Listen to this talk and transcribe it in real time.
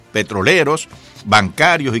petroleros,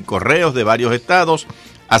 bancarios y correos de varios estados,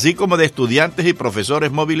 así como de estudiantes y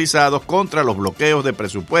profesores movilizados contra los bloqueos de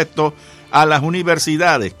presupuesto a las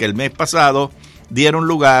universidades que el mes pasado dieron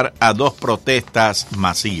lugar a 2 protestas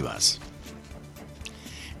masivas.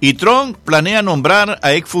 Y Trump planea nombrar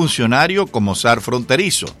a exfuncionario como zar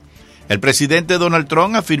fronterizo. El presidente Donald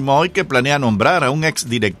Trump afirmó hoy que planea nombrar a un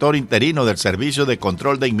exdirector interino del Servicio de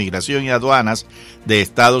Control de Inmigración y Aduanas de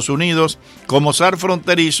Estados Unidos como zar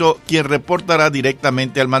fronterizo, quien reportará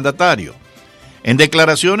directamente al mandatario. En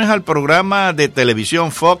declaraciones al programa de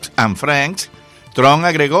televisión Fox and Friends, Trump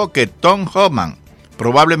agregó que Tom Homan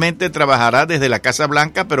probablemente trabajará desde la Casa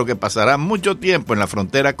Blanca, pero que pasará mucho tiempo en la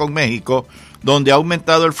frontera con México, donde ha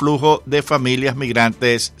aumentado el flujo de familias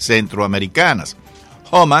migrantes centroamericanas.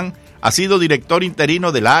 Homan ha sido director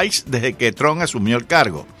interino del ICE desde que Trump asumió el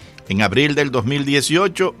cargo. En abril del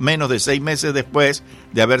 2018, menos de 6 meses después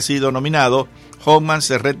de haber sido nominado, Homan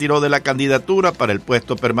se retiró de la candidatura para el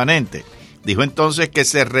puesto permanente. Dijo entonces que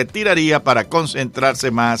se retiraría para concentrarse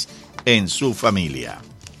más en su familia.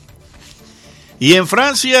 Y en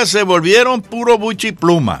Francia se volvieron puro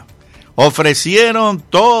buchipluma. Ofrecieron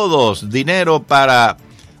todos dinero para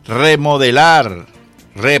remodelar,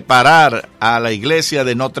 reparar a la iglesia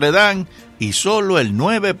de Notre Dame y solo el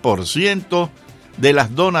 9% de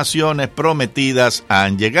las donaciones prometidas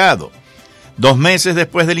han llegado. 2 meses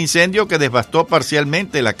después del incendio que devastó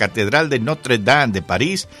parcialmente la Catedral de Notre Dame de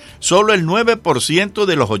París, solo el 9%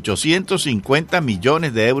 de los 850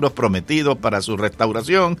 millones de euros prometidos para su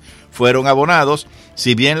restauración fueron abonados,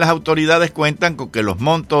 si bien las autoridades cuentan con que los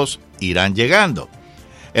montos irán llegando.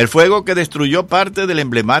 El fuego que destruyó parte del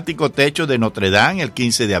emblemático techo de Notre Dame el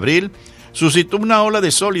 15 de abril suscitó una ola de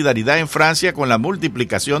solidaridad en Francia con la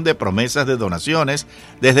multiplicación de promesas de donaciones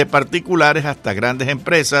desde particulares hasta grandes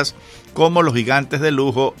empresas como los gigantes de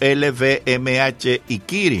lujo LVMH y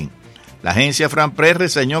Kering. La agencia France Press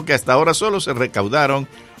reseñó que hasta ahora solo se recaudaron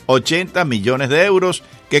 80 millones de euros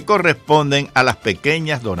que corresponden a las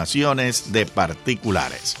pequeñas donaciones de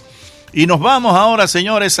particulares. Y nos vamos ahora,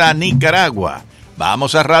 señores, a Nicaragua.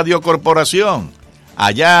 Vamos a Radio Corporación.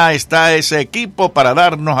 Allá está ese equipo para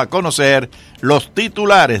darnos a conocer los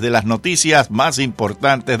titulares de las noticias más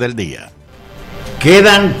importantes del día.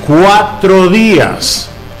 Quedan 4 días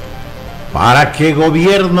para que el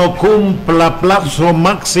gobierno cumpla plazo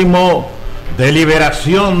máximo de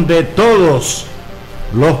liberación de todos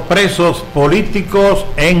los presos políticos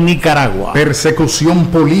en Nicaragua. Persecución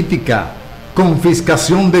política,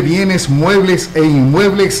 confiscación de bienes muebles e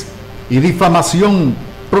inmuebles y difamación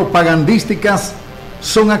propagandísticas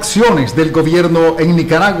son acciones del gobierno en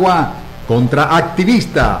Nicaragua contra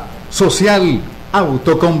activista social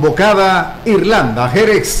autoconvocada Irlanda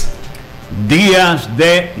Jerez. Días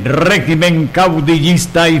de régimen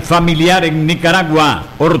caudillista y familiar en Nicaragua.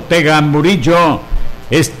 Ortega Murillo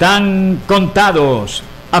están contados,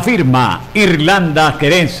 afirma Irlanda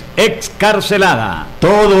Jerez, excarcelada.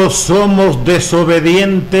 Todos somos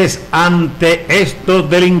desobedientes ante estos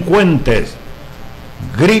delincuentes.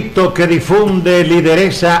 Grito que difunde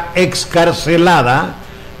lideresa excarcelada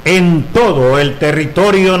en todo el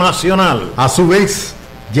territorio nacional. A su vez,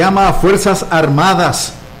 llama a Fuerzas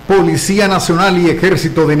Armadas, Policía Nacional y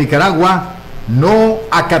Ejército de Nicaragua no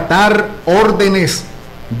acatar órdenes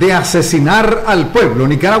de asesinar al pueblo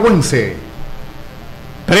nicaragüense.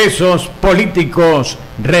 Presos políticos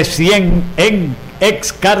recién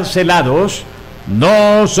excarcelados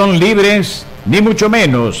no son libres ni mucho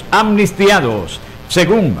menos amnistiados,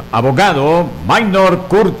 según abogado Minor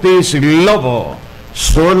Curtis Lobo.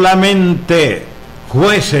 Solamente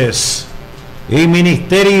jueces y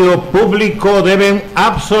Ministerio Público deben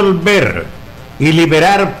absolver y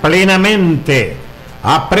liberar plenamente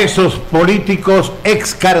a presos políticos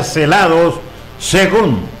excarcelados,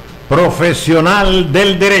 según profesional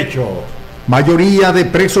del derecho. Mayoría de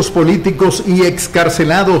presos políticos y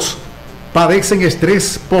excarcelados padecen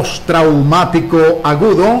estrés postraumático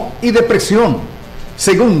agudo y depresión,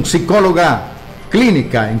 según psicóloga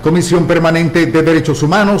clínica en Comisión Permanente de Derechos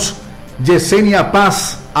Humanos, Yesenia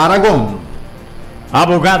Paz Aragón.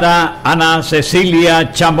 Abogada Ana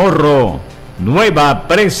Cecilia Chamorro, nueva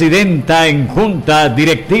presidenta en Junta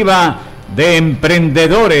Directiva de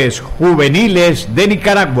Emprendedores Juveniles de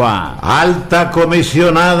Nicaragua. Alta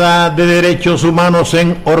comisionada de Derechos Humanos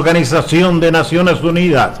en Organización de Naciones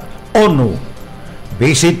Unidas, ONU,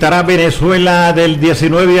 visitará Venezuela del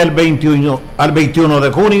 19 al 21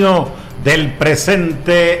 de junio del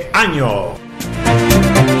presente año.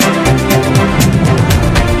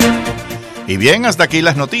 Y bien, hasta aquí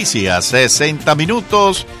las noticias, 60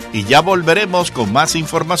 minutos y ya volveremos con más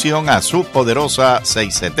información a su poderosa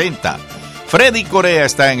 670. Freddy Corea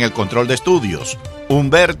está en el control de estudios,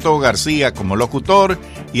 Humberto García como locutor,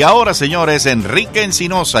 y ahora, señores, Enrique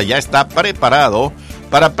Encinosa ya está preparado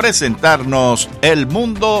para presentarnos El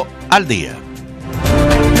Mundo al Día.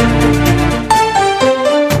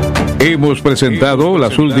 Hemos presentado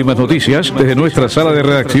las últimas noticias desde nuestra sala de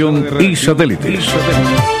redacción y satélites.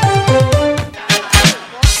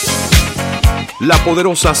 La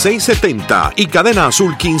poderosa 670 y Cadena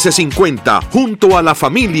Azul 1550, junto a la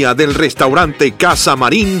familia del restaurante Casa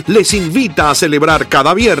Marín, les invita a celebrar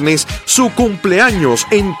cada viernes su cumpleaños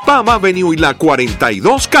en Palm Avenue y la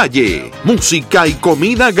 42 calle. Música y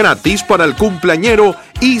comida gratis para el cumpleañero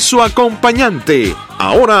y su acompañante.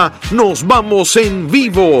 Ahora nos vamos en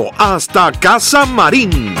vivo hasta Casa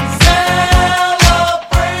Marín.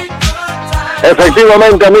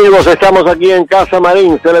 Efectivamente, amigos, estamos aquí en Casa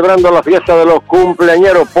Marín celebrando la fiesta de los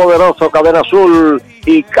cumpleañeros. Poderoso Cadena Azul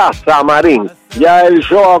y Casa Marín. Ya el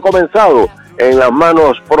show ha comenzado en las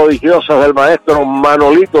manos prodigiosas del maestro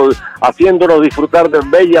Manolito, haciéndonos disfrutar de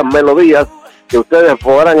bellas melodías que ustedes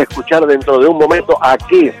podrán escuchar dentro de un momento.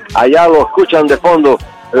 Aquí, allá lo escuchan de fondo.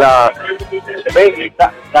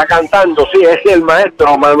 Está cantando, sí, es el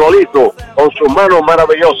maestro Manolito con sus manos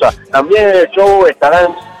maravillosas. También en el show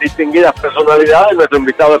estarán distinguidas personalidades, nuestro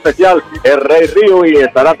invitado especial, el Rey Río, y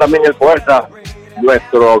estará también el poeta,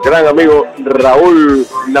 nuestro gran amigo Raúl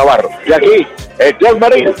Navarro. Y aquí, el John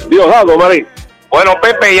Marín, Diosdado Marín. Bueno,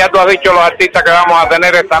 Pepe, ya tú has dicho los artistas que vamos a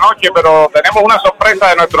tener esta noche, pero tenemos una sorpresa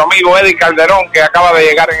de nuestro amigo Eddie Calderón, que acaba de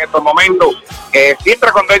llegar en estos momentos, que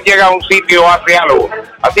siempre cuando él llega a un sitio hace algo.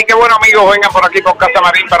 Así que bueno, amigos, vengan por aquí por Casa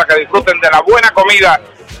Marín para que disfruten de la buena comida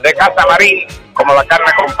de Casa Marín, como la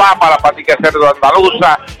carne con papa, la patica de cerdo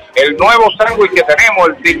andaluza, el nuevo sándwich que tenemos,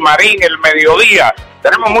 el Tilmarín, el mediodía.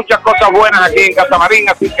 Tenemos muchas cosas buenas aquí en Casa Marín,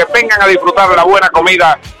 así que vengan a disfrutar de la buena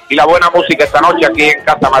comida y la buena música esta noche aquí en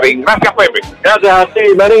Casa Marín. Gracias, Pepe. Gracias a ti,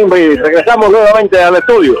 Marín. Y regresamos nuevamente al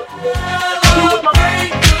estudio.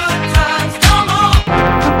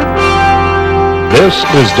 This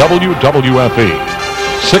is WWFE,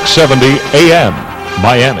 670 AM,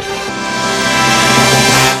 Miami.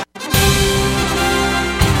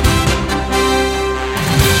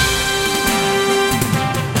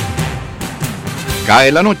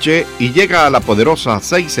 Cae la noche y llega a la poderosa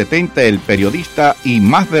 670 el periodista y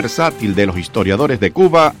más versátil de los historiadores de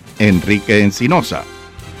Cuba, Enrique Encinosa.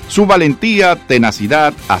 Su valentía,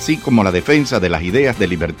 tenacidad, así como la defensa de las ideas de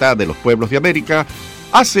libertad de los pueblos de América,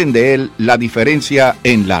 hacen de él la diferencia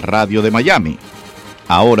en la radio de Miami.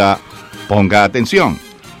 Ahora, ponga atención.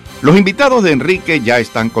 Los invitados de Enrique ya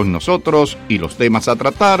están con nosotros y los temas a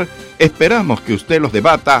tratar esperamos que usted los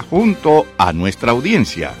debata junto a nuestra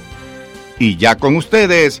audiencia. Y ya con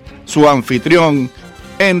ustedes, su anfitrión,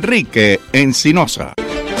 Enrique Encinosa.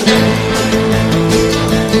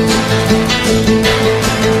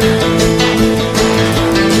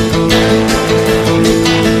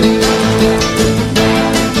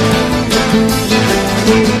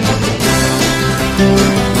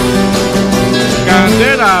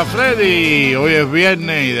 Candela, Freddy. Hoy es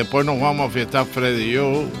viernes y después nos vamos a fiestar Freddy y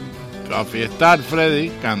yo. A fiestar, Freddy,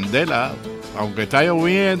 candela. Aunque está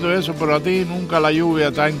lloviendo y eso, pero a ti nunca la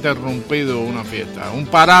lluvia te ha interrumpido una fiesta. Un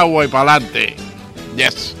paraguas y para adelante.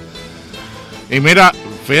 Yes. Y mira,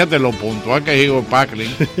 fíjate lo puntual que es Igor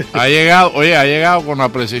Paklin. Ha llegado con la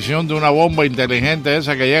precisión de una bomba inteligente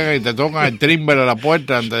esa que llega y te tocan el timbre de la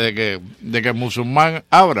puerta antes de que el musulmán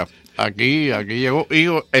abra. Aquí llegó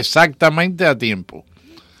Igor exactamente a tiempo.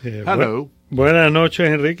 Hello. Buenas noches,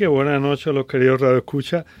 Enrique. Buenas noches a los queridos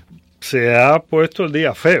radioescuchas. Se ha puesto el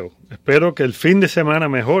día feo. Espero que el fin de semana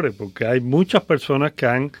mejore, porque hay muchas personas que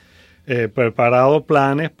han preparado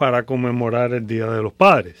planes para conmemorar el Día de los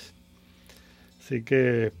Padres. Así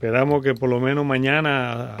que esperamos que por lo menos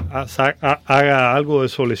mañana haga algo de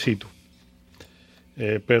solecito.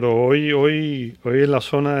 Pero hoy en la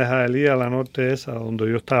zona de Jaelía, la norte esa, donde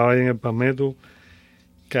yo estaba ahí en el Palmetto,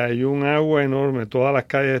 cayó un agua enorme. Todas las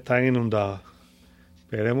calles están inundadas.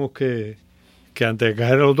 Esperemos que antes de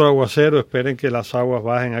caer el otro aguacero, esperen que las aguas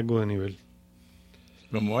bajen algo de nivel.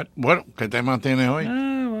 Bueno, ¿qué temas tienes hoy?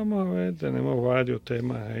 Vamos a ver, tenemos varios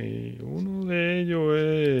temas ahí. Uno de ellos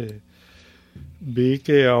es, vi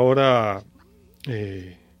que ahora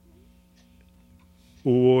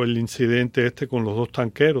hubo el incidente con los 2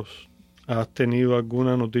 tanqueros. ¿Has tenido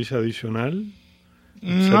alguna noticia adicional?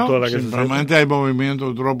 No, simplemente hay movimiento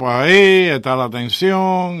de tropas ahí, está la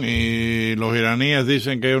tensión y los iraníes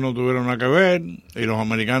dicen que ellos no tuvieron nada que ver y los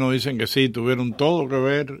americanos dicen que sí, tuvieron todo que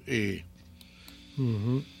ver y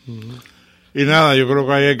nada, yo creo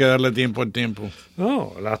que ahí hay que darle tiempo al tiempo.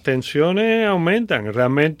 No, las tensiones aumentan,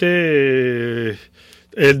 realmente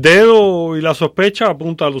el dedo y la sospecha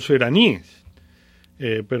apunta a los iraníes.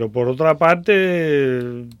 Pero por otra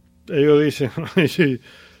parte, ellos dicen,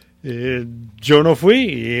 yo no fui,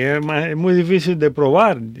 y es muy difícil de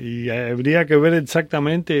probar, y habría que ver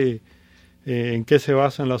exactamente en qué se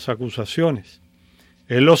basan las acusaciones.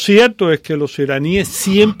 Lo cierto es que los iraníes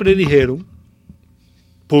siempre dijeron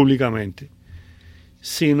públicamente: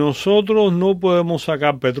 si nosotros no podemos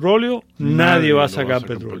sacar petróleo, nadie va a sacar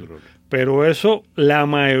petróleo. Pero eso, la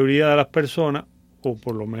mayoría de las personas, o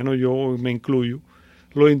por lo menos yo me incluyo,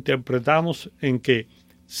 lo interpretamos en que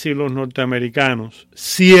si los norteamericanos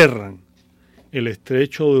cierran el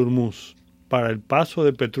estrecho de Hormuz para el paso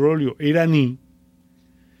de petróleo iraní,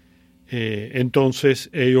 entonces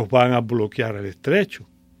ellos van a bloquear el estrecho.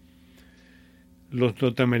 Los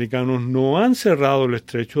norteamericanos no han cerrado el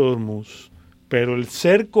estrecho de Hormuz, pero el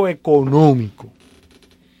cerco económico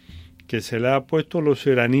que se le ha puesto a los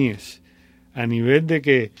iraníes a nivel de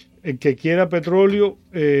que el que quiera petróleo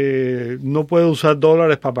no puede usar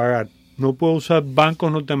dólares para pagar, no puede usar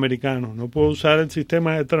bancos norteamericanos, no puede usar el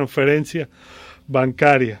sistema de transferencia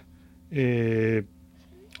bancaria,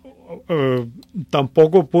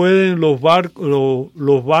 tampoco pueden los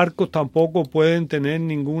barcos tampoco pueden tener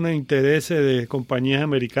ningún interés de compañías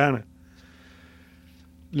americanas.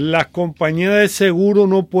 Las compañías de seguro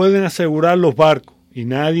no pueden asegurar los barcos, y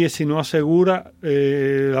nadie, si no asegura,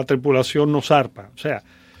 la tripulación no zarpa. O sea,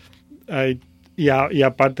 y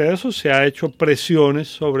aparte de eso, se ha hecho presiones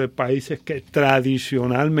sobre países que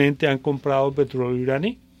tradicionalmente han comprado petróleo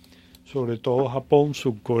iraní, sobre todo Japón,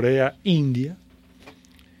 Subcorea, India,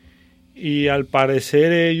 y al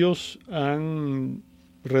parecer ellos han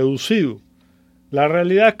reducido. La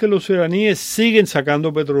realidad es que los iraníes siguen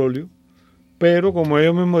sacando petróleo, pero como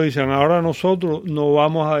ellos mismos dicen, ahora nosotros no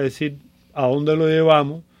vamos a decir a dónde lo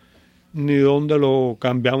llevamos, ni dónde lo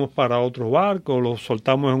cambiamos para otro barco, lo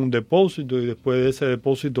soltamos en un depósito y después de ese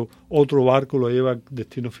depósito otro barco lo lleva al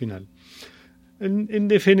destino final. En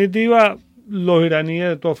definitiva, los iraníes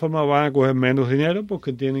de todas formas van a coger menos dinero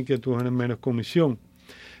porque tienen que tener menos comisión.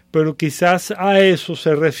 Pero quizás a eso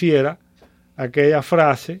se refiera aquella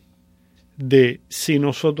frase de si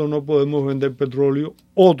nosotros no podemos vender petróleo,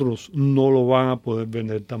 otros no lo van a poder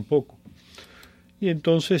vender tampoco. Y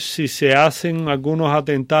entonces si se hacen algunos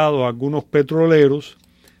atentados a algunos petroleros,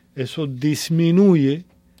 eso disminuye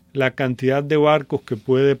la cantidad de barcos que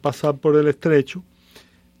puede pasar por el estrecho.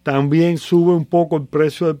 También sube un poco el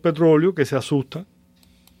precio del petróleo, que se asusta,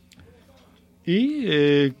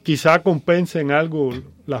 y quizá compensen algo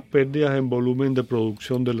las pérdidas en volumen de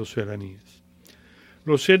producción de los iraníes.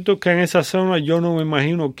 Lo cierto es que en esa zona yo no me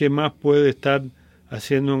imagino qué más puede estar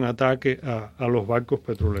haciendo un ataque a los barcos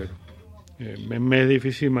petroleros. Me es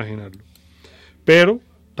difícil imaginarlo. Pero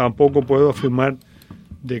tampoco puedo afirmar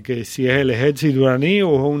de que si es el ejército iraní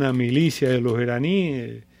o es una milicia de los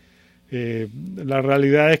iraníes. La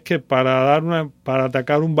realidad es que para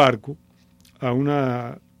atacar un barco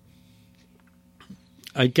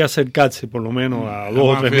hay que acercarse por lo menos a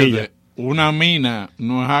 2 o 3 millas. Una mina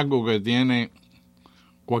no es algo que tiene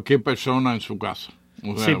cualquier persona en su casa.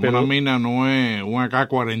 O sea, sí, pero una mina no es un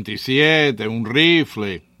AK-47, un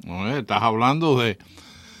rifle. No, estás hablando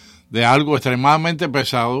de algo extremadamente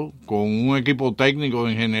pesado con un equipo técnico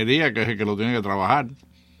de ingeniería que es el que lo tiene que trabajar.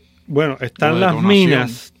 Bueno, están las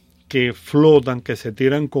minas que flotan, que se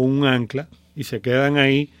tiran con un ancla y se quedan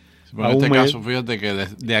ahí. Pero en este caso, fíjate que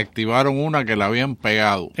deactivaron una que la habían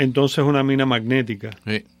pegado. Entonces es una mina magnética.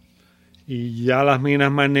 Sí. Y ya las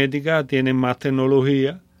minas magnéticas tienen más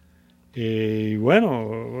tecnología. Y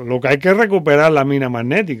bueno, lo que hay que recuperar la mina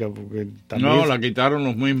magnética. Porque también no, la quitaron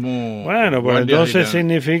los mismos. Bueno, pues entonces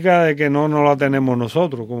significa de que no la tenemos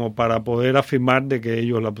nosotros, como para poder afirmar de que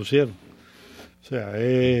ellos la pusieron. O sea,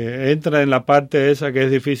 entra en la parte esa que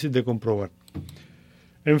es difícil de comprobar.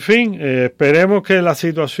 En fin, esperemos que la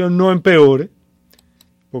situación no empeore,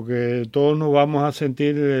 porque todos nos vamos a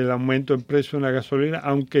sentir el aumento del precio de la gasolina,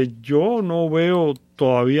 aunque yo no veo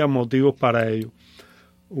todavía motivos para ello.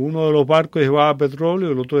 Uno de los barcos llevaba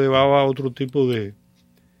petróleo, el otro llevaba otro tipo de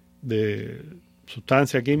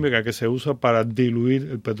sustancia química que se usa para diluir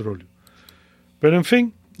el petróleo. Pero en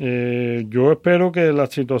fin, yo espero que la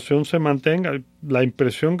situación se mantenga. La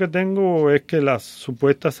impresión que tengo es que las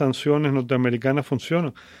supuestas sanciones norteamericanas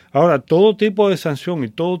funcionan. Ahora, todo tipo de sanción y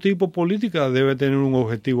todo tipo de política debe tener un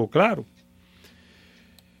objetivo claro.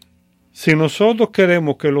 Si nosotros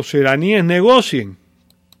queremos que los iraníes negocien,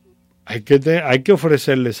 hay que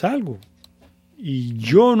ofrecerles algo. Y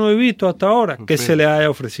yo no he visto hasta ahora que se les haya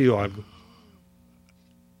ofrecido algo.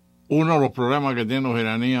 Uno de los problemas que tienen los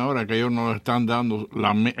iraníes ahora es que ellos no están dando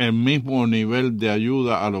el mismo nivel de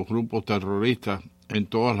ayuda a los grupos terroristas en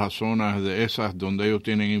todas las zonas de esas donde ellos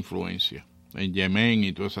tienen influencia, en Yemen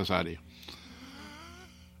y todas esas áreas.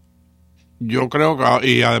 Yo creo que,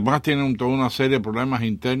 y además tienen toda una serie de problemas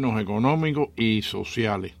internos, económicos y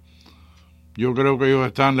sociales. Yo creo que ellos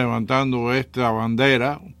están levantando esta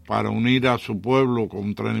bandera para unir a su pueblo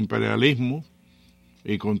contra el imperialismo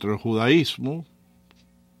y contra el judaísmo,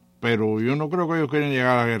 pero yo no creo que ellos quieren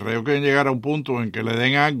llegar a la guerra. Ellos quieren llegar a un punto en que le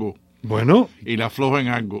den algo, bueno, y le aflojen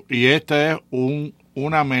algo. Y esta es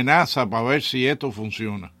una amenaza para ver si esto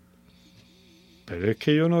funciona. Pero es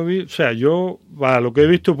que yo no vi, o sea, yo, lo que he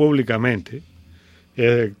visto públicamente,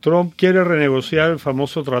 Trump quiere renegociar el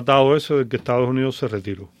famoso tratado ese del que Estados Unidos se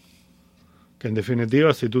retiró. Que en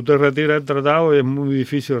definitiva, si tú te retiras del tratado, es muy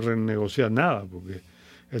difícil renegociar nada, porque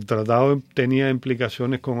el tratado tenía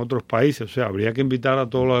implicaciones con otros países, o sea, habría que invitar a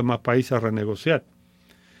todos los demás países a renegociar.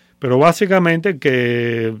 Pero básicamente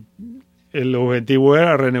que el objetivo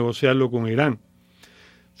era renegociarlo con Irán.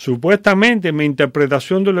 Supuestamente, mi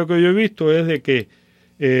interpretación de lo que yo he visto es de que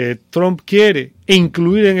Trump quiere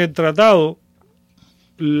incluir en el tratado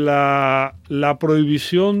la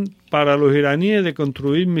prohibición para los iraníes de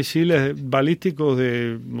construir misiles balísticos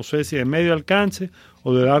de, no sé si de medio alcance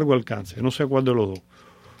o de largo alcance, no sé cuál de los dos.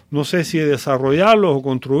 No sé si desarrollarlos o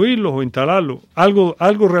construirlos o instalarlos,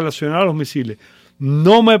 algo relacionado a los misiles.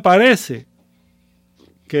 No me parece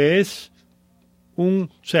que es o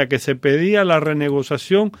sea, que se pedía la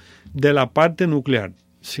renegociación de la parte nuclear,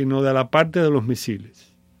 sino de la parte de los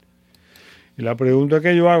misiles. Y la pregunta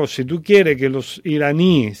que yo hago, si tú quieres que los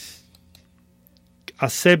iraníes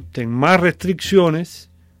acepten más restricciones,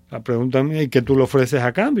 la pregunta es que tú le ofreces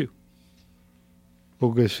a cambio.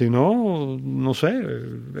 Porque si no, no sé,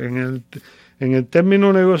 en el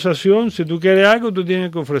término negociación, si tú quieres algo, tú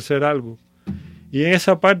tienes que ofrecer algo. Y en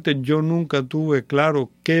esa parte yo nunca tuve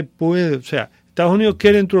claro qué puede, o sea, Estados Unidos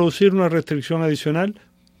quiere introducir una restricción adicional,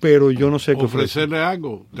 pero yo no sé qué ofrecerle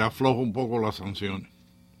algo, te afloja un poco las sanciones.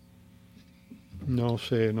 No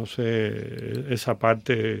sé, esa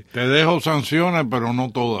parte. Te dejo sanciones, pero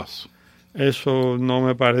no todas. Eso no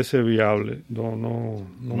me parece viable. No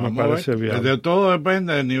me parece viable. De todo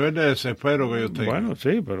depende del nivel de desespero que ellos tengan. Bueno,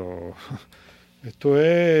 sí, pero esto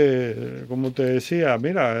es, como te decía,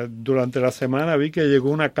 mira, durante la semana vi que llegó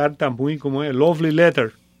una carta muy como es, lovely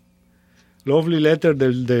letter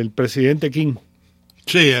del presidente Kim.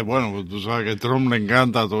 Sí, bueno, pues tú sabes que a Trump le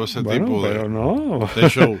encanta todo ese tipo de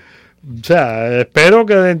show. O sea, espero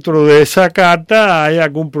que dentro de esa carta haya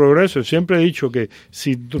algún progreso. Siempre he dicho que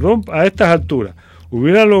si Trump a estas alturas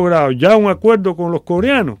hubiera logrado ya un acuerdo con los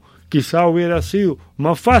coreanos, quizá hubiera sido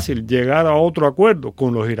más fácil llegar a otro acuerdo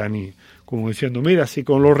con los iraníes. Como diciendo, mira, si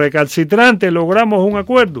con los recalcitrantes logramos un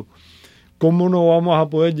acuerdo, ¿cómo no vamos a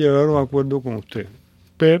poder llegar a un acuerdo con ustedes?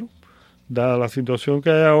 Pero, dada la situación que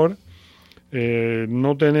hay ahora,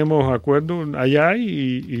 no tenemos acuerdo allá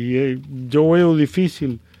y yo veo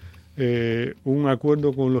difícil un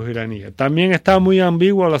acuerdo con los iraníes. También está muy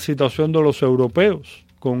ambigua la situación de los europeos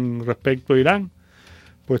con respecto a Irán,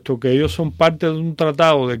 puesto que ellos son parte de un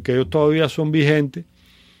tratado del que ellos todavía son vigentes,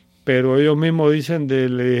 pero ellos mismos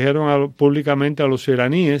le dijeron públicamente a los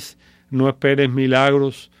iraníes, no esperes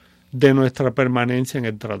milagros de nuestra permanencia en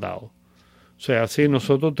el tratado. O sea, sí,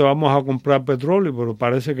 nosotros te vamos a comprar petróleo, pero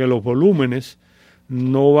parece que los volúmenes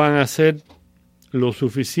no van a ser lo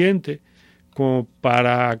suficiente como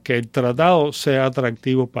para que el tratado sea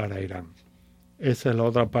atractivo para Irán. Esa es la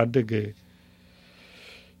otra parte que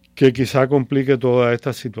quizá complique toda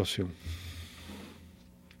esta situación.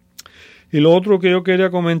 Y lo otro que yo quería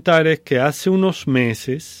comentar es que hace unos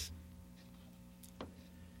meses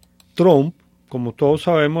Trump, como todos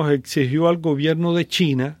sabemos, exigió al gobierno de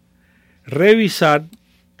China revisar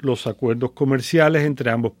los acuerdos comerciales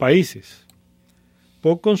entre ambos países,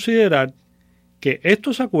 por considerar que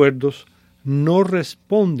estos acuerdos no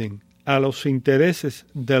responden a los intereses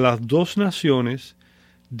de las dos naciones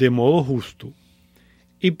de modo justo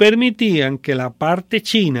y permitían que la parte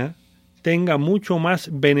china tenga mucho más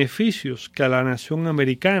beneficios que la nación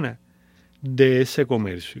americana de ese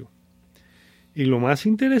comercio. Y lo más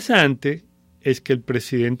interesante es que el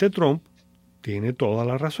presidente Trump tiene toda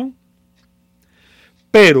la razón.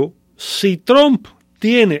 Pero si Trump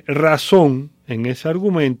tiene razón en ese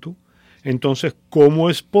argumento, entonces,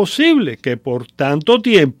 ¿cómo es posible que por tanto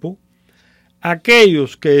tiempo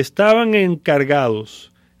aquellos que estaban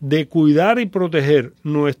encargados de cuidar y proteger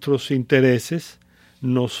nuestros intereses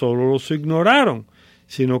no solo los ignoraron,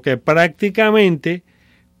 sino que prácticamente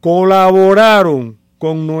colaboraron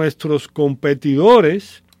con nuestros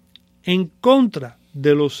competidores en contra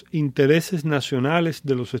de los intereses nacionales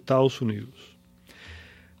de los Estados Unidos?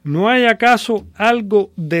 ¿No hay acaso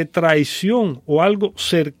algo de traición o algo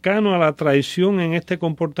cercano a la traición en este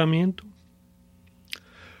comportamiento?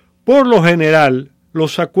 Por lo general,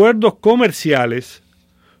 los acuerdos comerciales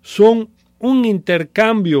son un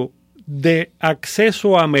intercambio de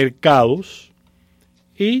acceso a mercados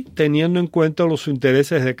y teniendo en cuenta los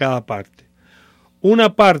intereses de cada parte.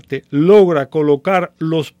 Una parte logra colocar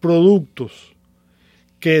los productos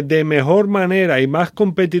que de mejor manera y más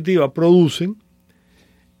competitiva producen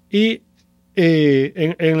y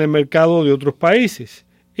en el mercado de otros países.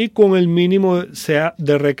 Y con el mínimo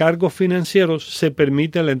de recargos financieros se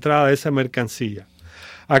permite la entrada de esa mercancía.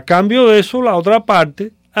 A cambio de eso, la otra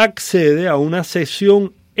parte accede a una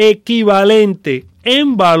cesión equivalente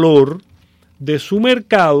en valor de su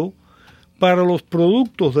mercado para los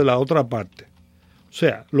productos de la otra parte. O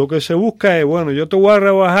sea, lo que se busca es, bueno, yo te voy a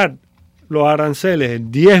rebajar los aranceles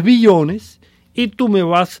en 10 billones y tú me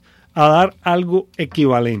vas a dar algo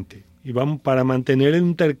equivalente. Y vamos para mantener el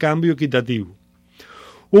intercambio equitativo.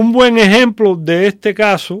 Un buen ejemplo de este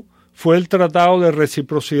caso fue el Tratado de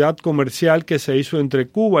Reciprocidad Comercial que se hizo entre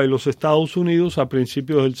Cuba y los Estados Unidos a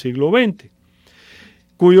principios del siglo XX,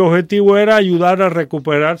 cuyo objetivo era ayudar a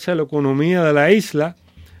recuperarse la economía de la isla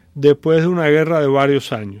después de una guerra de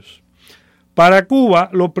varios años. Para Cuba,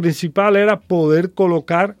 lo principal era poder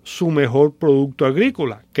colocar su mejor producto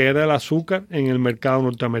agrícola, que era el azúcar, en el mercado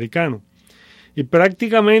norteamericano. Y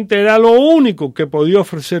prácticamente era lo único que podía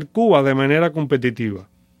ofrecer Cuba de manera competitiva.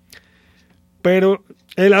 Pero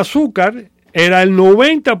el azúcar era el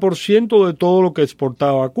 90% de todo lo que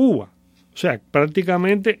exportaba a Cuba. O sea,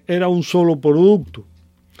 prácticamente era un solo producto.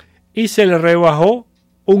 Y se le rebajó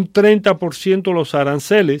un 30% los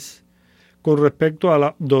aranceles con respecto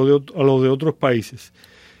a los de otros países.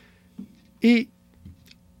 Y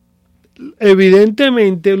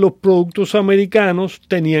evidentemente los productos americanos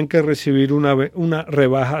tenían que recibir una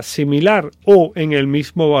rebaja similar o en el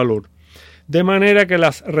mismo valor. De manera que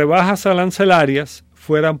las rebajas arancelarias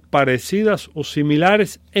fueran parecidas o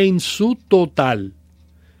similares en su total.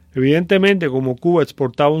 Evidentemente, como Cuba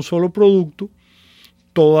exportaba un solo producto,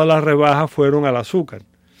 todas las rebajas fueron al azúcar.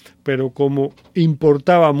 Pero como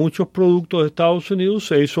importaba muchos productos de Estados Unidos,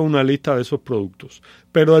 se hizo una lista de esos productos.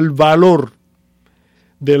 Pero el valor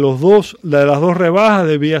de las dos rebajas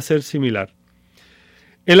debía ser similar.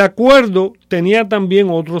 El acuerdo tenía también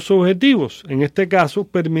otros objetivos. En este caso,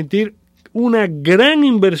 permitir una gran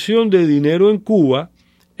inversión de dinero en Cuba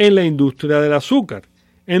en la industria del azúcar,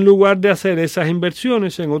 en lugar de hacer esas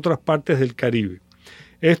inversiones en otras partes del Caribe.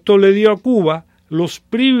 Esto le dio a Cuba los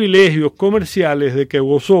privilegios comerciales de que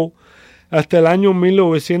gozó hasta el año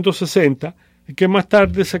 1960, que más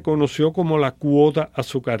tarde se conoció como la cuota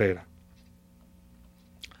azucarera.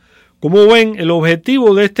 Como ven, el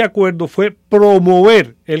objetivo de este acuerdo fue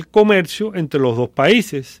promover el comercio entre los dos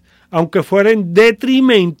países, aunque fuera en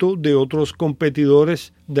detrimento de otros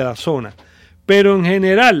competidores de la zona. Pero en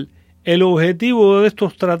general, el objetivo de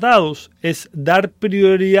estos tratados es dar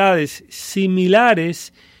prioridades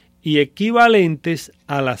similares y equivalentes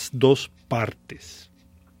a las dos partes.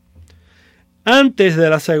 Antes de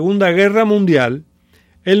la Segunda Guerra Mundial,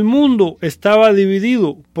 el mundo estaba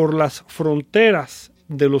dividido por las fronteras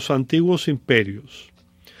de los antiguos imperios,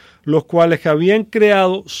 los cuales habían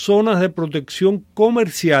creado zonas de protección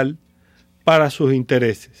comercial para sus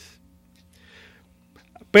intereses.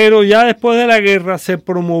 Pero ya después de la guerra se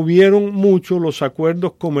promovieron mucho los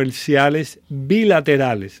acuerdos comerciales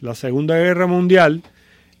bilaterales. La Segunda Guerra Mundial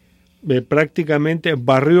prácticamente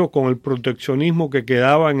barrió con el proteccionismo que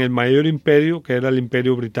quedaba en el mayor imperio, que era el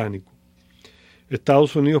Imperio Británico.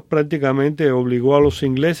 Estados Unidos prácticamente obligó a los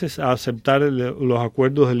ingleses a aceptar los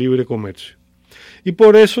acuerdos de libre comercio. Y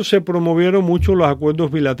por eso se promovieron mucho los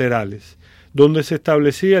acuerdos bilaterales, donde se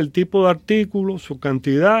establecía el tipo de artículo, su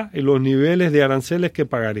cantidad y los niveles de aranceles que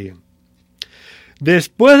pagarían.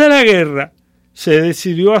 Después de la guerra, se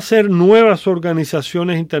decidió hacer nuevas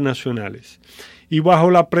organizaciones internacionales y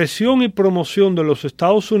bajo la presión y promoción de los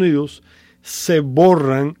Estados Unidos se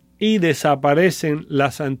borran y desaparecen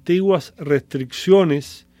las antiguas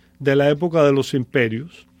restricciones de la época de los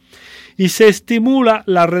imperios y se estimula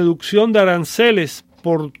la reducción de aranceles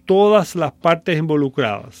por todas las partes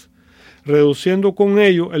involucradas, reduciendo con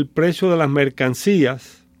ello el precio de las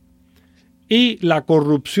mercancías y la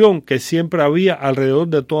corrupción que siempre había alrededor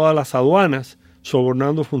de todas las aduanas,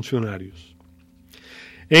 sobornando funcionarios.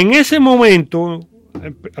 En ese momento,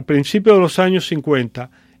 a principios de los años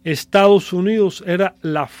 50, Estados Unidos era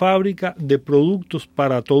la fábrica de productos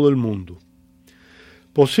para todo el mundo.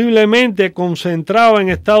 Posiblemente concentraba en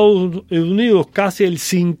Estados Unidos casi el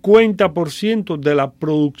 50% de la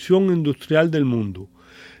producción industrial del mundo,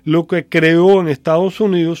 lo que creó en Estados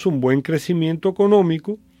Unidos un buen crecimiento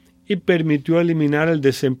económico y permitió eliminar el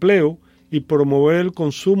desempleo y promover el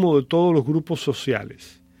consumo de todos los grupos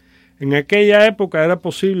sociales. En aquella época era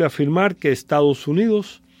posible afirmar que Estados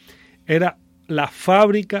Unidos era la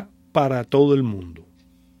fábrica para todo el mundo.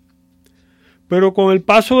 Pero con el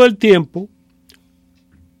paso del tiempo,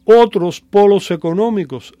 otros polos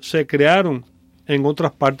económicos se crearon en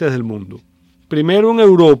otras partes del mundo. Primero en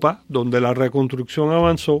Europa, donde la reconstrucción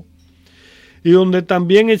avanzó, y donde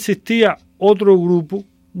también existía otro grupo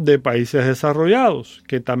de países desarrollados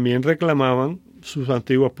que también reclamaban sus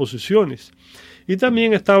antiguas posiciones. Y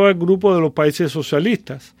también estaba el grupo de los países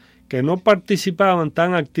socialistas, que no participaban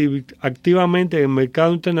tan activamente en el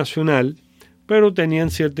mercado internacional, pero tenían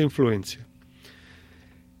cierta influencia.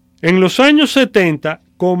 En los años 70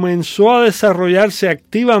 comenzó a desarrollarse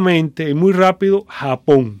activamente y muy rápido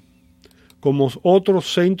Japón, como otro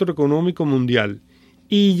centro económico mundial,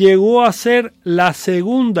 y llegó a ser la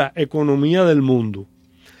segunda economía del mundo,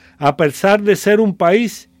 a pesar de ser un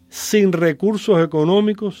país sin recursos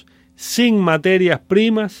económicos, sin materias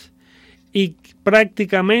primas y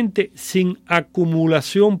prácticamente sin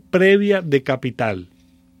acumulación previa de capital.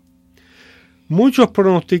 Muchos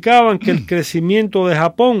pronosticaban que el crecimiento de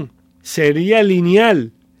Japón sería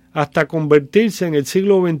lineal hasta convertirse en el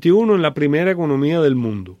siglo XXI en la primera economía del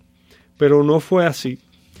mundo, pero no fue así.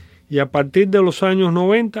 Y a partir de los años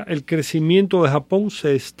 90 el crecimiento de Japón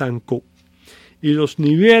se estancó y los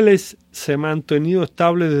niveles se han mantenido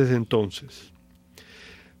estables desde entonces.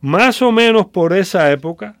 Más o menos por esa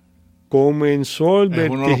época comenzó el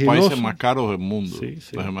vertiginoso... Es uno de los países más caros del mundo, sí.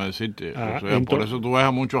 déjame decirte. Por eso tú ves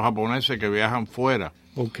a muchos japoneses que viajan fuera.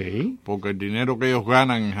 Okay. Porque el dinero que ellos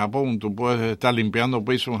ganan en Japón, tú puedes estar limpiando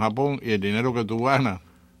piso en Japón y el dinero que tú ganas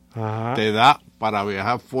te da para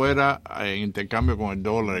viajar fuera en intercambio con el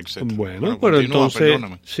dólar, etc. Bueno, pero entonces...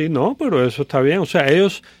 Sí, no, pero eso está bien. O sea,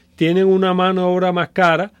 ellos tienen una mano de obra más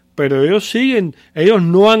cara, pero ellos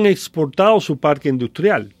no han exportado su parque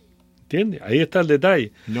industrial. ¿Entiendes? Ahí está el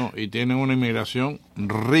detalle. No, y tienen una inmigración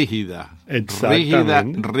rígida. Rígida.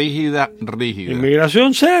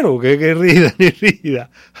 Inmigración cero, que es rígida ni rígida.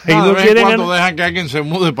 Ahí no de vez en cuando dejan que alguien se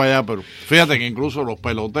mude para allá, pero fíjate que incluso los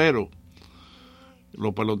peloteros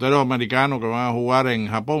americanos que van a jugar en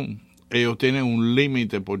Japón, ellos tienen un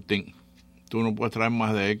límite por team. Tú no puedes traer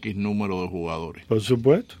más de X número de jugadores. Por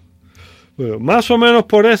supuesto. Bueno, más o menos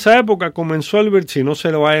por esa época comenzó si no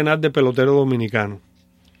se le va a llenar de peloteros dominicanos.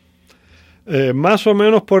 Más o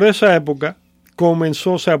menos por esa época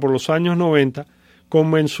comenzó, o sea, por los años 90,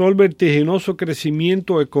 comenzó el vertiginoso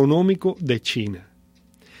crecimiento económico de China.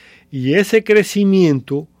 Y ese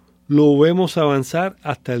crecimiento lo vemos avanzar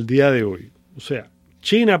hasta el día de hoy. O sea,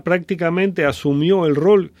 China prácticamente asumió el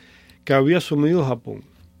rol que había asumido Japón.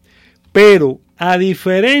 Pero, a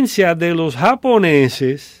diferencia de los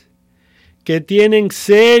japoneses, que tienen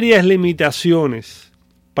serias limitaciones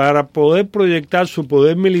para poder proyectar su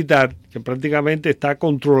poder militar, que prácticamente está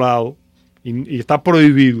controlado y está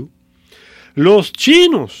prohibido, los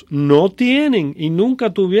chinos no tienen y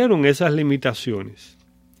nunca tuvieron esas limitaciones.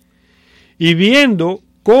 Y viendo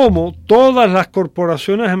cómo todas las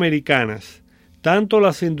corporaciones americanas, tanto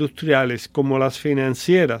las industriales como las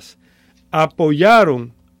financieras,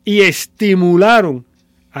 apoyaron y estimularon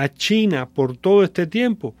a China por todo este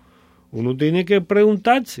tiempo, uno tiene que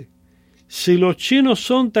preguntarse, si los chinos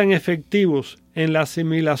son tan efectivos en la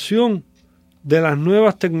asimilación de las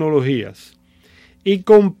nuevas tecnologías y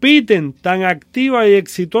compiten tan activa y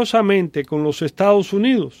exitosamente con los Estados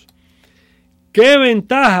Unidos, ¿qué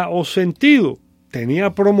ventaja o sentido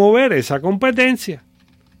tenía promover esa competencia?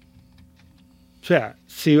 O sea,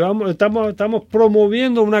 si estamos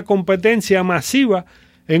promoviendo una competencia masiva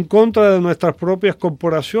en contra de nuestras propias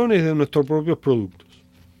corporaciones y de nuestros propios productos.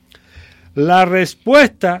 La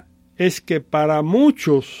respuesta es que para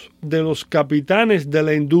muchos de los capitanes de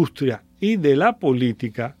la industria y de la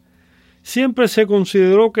política, siempre se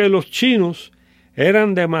consideró que los chinos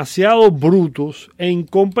eran demasiado brutos e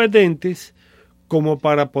incompetentes como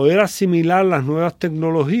para poder asimilar las nuevas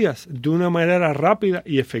tecnologías de una manera rápida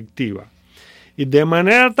y efectiva, y de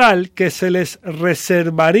manera tal que se les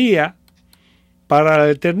reservaría para la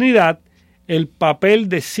eternidad el papel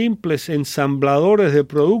de simples ensambladores de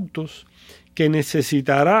productos que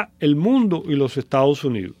necesitará el mundo y los Estados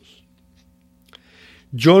Unidos.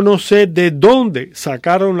 Yo no sé de dónde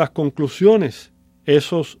sacaron las conclusiones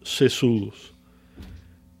esos sesudos,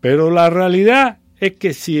 pero la realidad es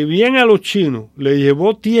que si bien a los chinos les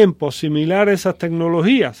llevó tiempo asimilar esas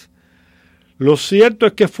tecnologías, lo cierto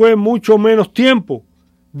es que fue mucho menos tiempo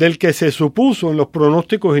del que se supuso en los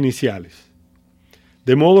pronósticos iniciales.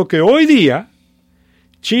 De modo que hoy día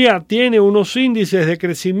China tiene unos índices de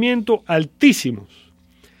crecimiento altísimos.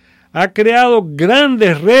 Ha creado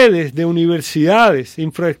grandes redes de universidades,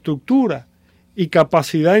 infraestructura y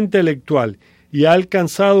capacidad intelectual y ha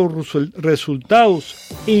alcanzado resultados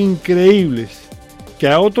increíbles que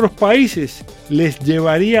a otros países les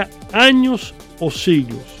llevaría años o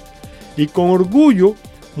siglos. Y con orgullo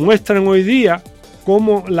muestran hoy día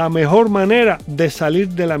como la mejor manera de salir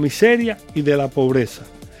de la miseria y de la pobreza.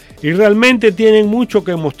 Y realmente tienen mucho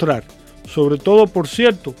que mostrar, sobre todo, por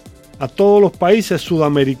cierto, a todos los países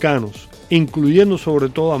sudamericanos, incluyendo sobre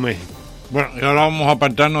todo a México. Bueno, y ahora vamos a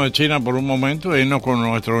apartarnos de China por un momento e irnos con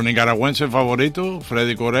nuestro nicaragüense favorito,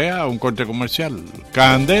 Freddy Corea, a un corte comercial.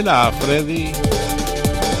 Candela, Freddy.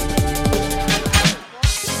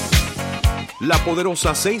 La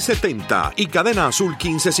poderosa 670 y cadena azul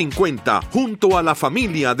 1550, junto a la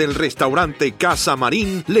familia del restaurante Casa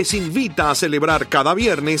Marín, les invita a celebrar cada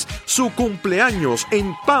viernes su cumpleaños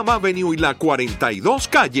en Palm Avenue y la 42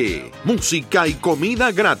 calle. Música y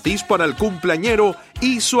comida gratis para el cumpleañero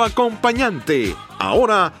y su acompañante.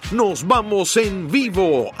 Ahora nos vamos en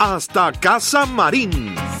vivo hasta Casa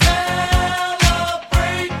Marín.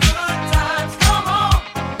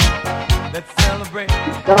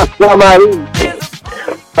 Casa Marín,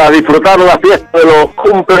 a disfrutar la fiesta de los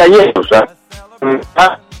cumpleaños.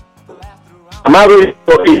 Amado y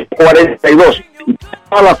 42.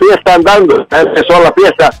 Toda la fiesta andando, empezó la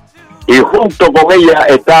fiesta y junto con ella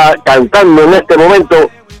está cantando en este momento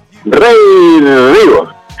Rey Ríos.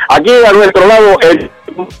 Aquí a nuestro lado el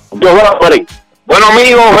Marín. Bueno,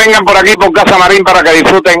 amigos, vengan por aquí por Casa Marín para que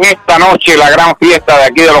disfruten esta noche la gran fiesta de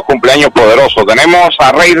aquí de los cumpleaños poderosos. Tenemos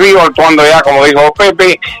a Rey Río actuando ya, como dijo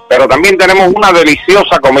Pepe, pero también tenemos una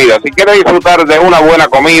deliciosa comida. Si quieres disfrutar de una buena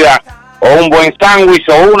comida o un buen sándwich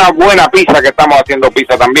o una buena pizza, que estamos haciendo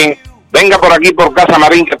pizza también, venga por aquí por Casa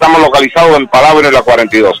Marín, que estamos localizados en Palm Avenue y la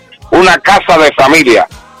 42. Una casa de familia.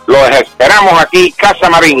 Los esperamos aquí, Casa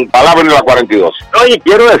Marín, Palm Avenue y la 42. Oye,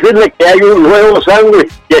 quiero decirles que hay un nuevo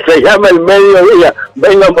sándwich que se llama el mediodía.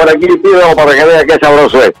 Vengan por aquí y pidan para que vean qué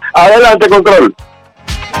sabroso es. Adelante, control.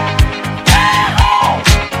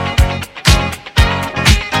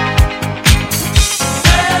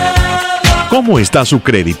 ¿Cómo está su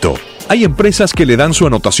crédito? Hay empresas que le dan su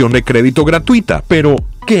anotación de crédito gratuita, pero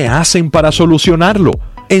 ¿qué hacen para solucionarlo?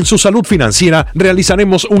 En su salud financiera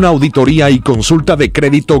realizaremos una auditoría y consulta de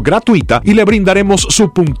crédito gratuita y le brindaremos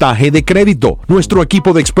su puntaje de crédito. Nuestro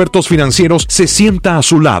equipo de expertos financieros se sienta a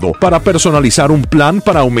su lado para personalizar un plan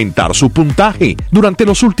para aumentar su puntaje. Durante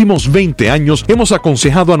los últimos 20 años hemos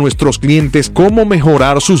aconsejado a nuestros clientes cómo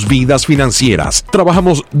mejorar sus vidas financieras.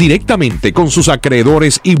 Trabajamos directamente con sus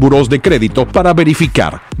acreedores y burós de crédito para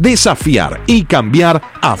verificar, desafiar y cambiar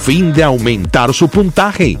a fin de aumentar su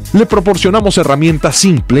puntaje. Le proporcionamos herramientas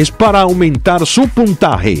simples para aumentar su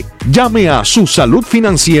puntaje. Llame a su salud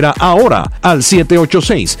financiera ahora al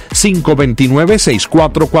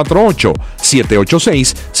 786-529-6448,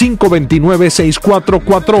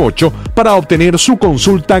 786-529-6448 para obtener su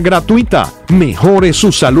consulta gratuita. Mejore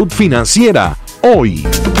su salud financiera hoy.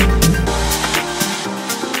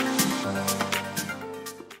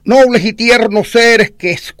 Nobles y tiernos seres que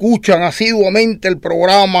escuchan asiduamente el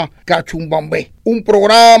programa Cachumbambé, un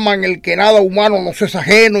programa en el que nada humano nos es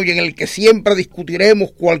ajeno y en el que siempre discutiremos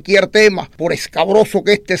cualquier tema, por escabroso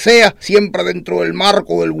que éste sea, siempre dentro del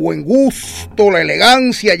marco del buen gusto, la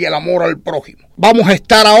elegancia y el amor al prójimo. Vamos a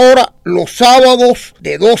estar ahora los sábados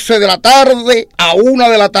de 12 de la tarde a 1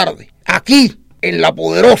 de la tarde, aquí en la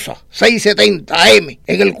poderosa 670 AM,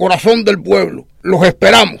 en el corazón del pueblo. Los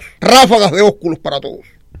esperamos. Ráfagas de ósculos para todos.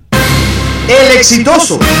 El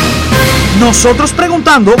exitoso. Nosotros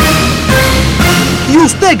preguntando y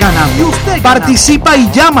usted ganando. Participa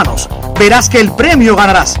y llámanos. Verás que el premio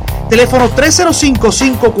ganarás. Teléfono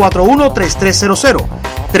 305-541-3300.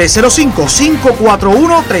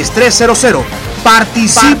 305-541-3300.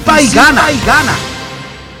 Participa y gana.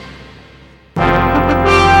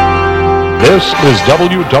 This is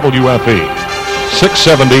WWFE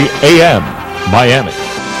 670 AM Miami.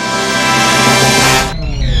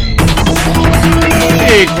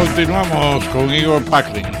 Y continuamos con Igor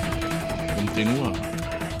Paklin. Continúa.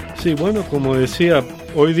 Sí, bueno, como decía,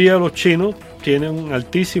 hoy día los chinos tienen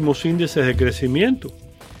altísimos índices de crecimiento.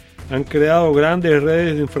 Han creado grandes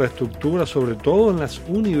redes de infraestructura, sobre todo en las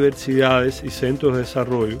universidades y centros de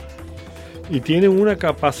desarrollo, y tienen una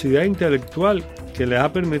capacidad intelectual que les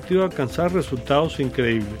ha permitido alcanzar resultados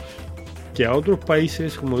increíbles, que a otros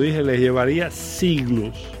países, como dije, les llevaría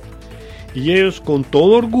siglos. Y ellos, con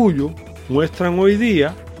todo orgullo, muestran hoy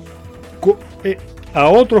día a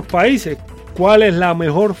otros países cuál es la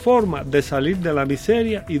mejor forma de salir de la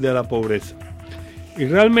miseria y de la pobreza. y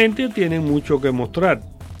realmente tienen mucho que mostrar.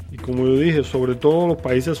 Y como yo dije, sobre todo los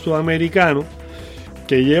países sudamericanos,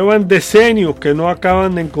 que llevan decenios que no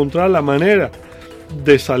acaban de encontrar la manera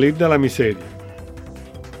de salir de la miseria.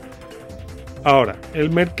 Ahora, el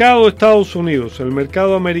mercado de Estados Unidos, el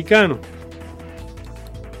mercado americano,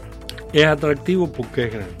 es atractivo porque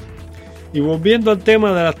es grande. Y volviendo al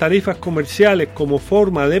tema de las tarifas comerciales como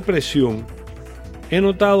forma de presión, he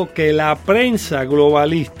notado que la prensa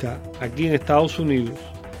globalista aquí en Estados Unidos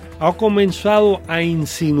ha comenzado a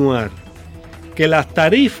insinuar que las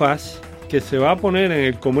tarifas que se va a poner en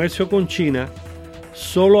el comercio con China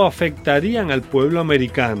solo afectarían al pueblo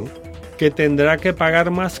americano, que tendrá que pagar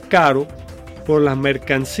más caro por las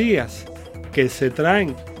mercancías que se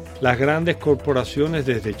traen las grandes corporaciones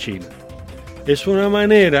desde China. Es una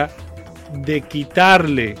manera de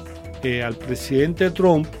quitarle al presidente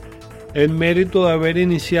Trump el mérito de haber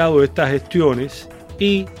iniciado estas gestiones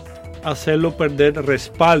y hacerlo perder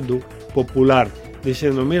respaldo popular,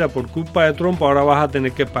 diciendo, mira, por culpa de Trump ahora vas a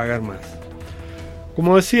tener que pagar más.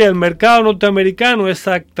 Como decía, el mercado norteamericano es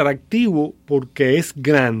atractivo porque es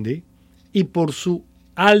grande y por su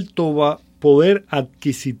alto poder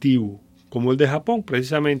adquisitivo, como el de Japón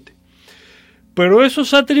precisamente. Pero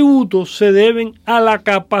esos atributos se deben a la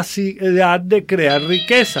capacidad de crear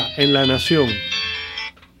riqueza en la nación.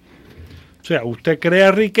 O sea, usted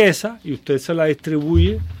crea riqueza y usted se la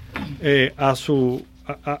distribuye a su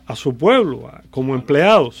pueblo como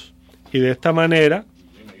empleados, y de esta manera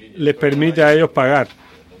les permite a ellos pagar.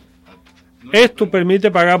 Esto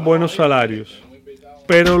permite pagar buenos salarios,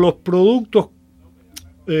 pero los productos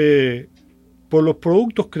por los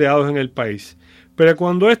productos creados en el país. Pero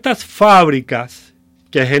cuando estas fábricas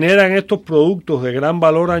que generan estos productos de gran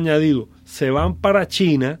valor añadido se van para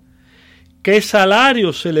China, ¿qué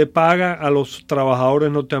salario se le paga a los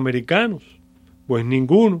trabajadores norteamericanos? Pues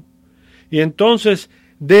ninguno. Y entonces,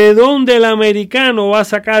 ¿de dónde el americano va a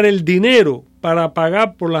sacar el dinero para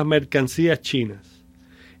pagar por las mercancías chinas?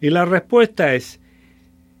 Y la respuesta es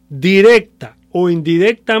directa o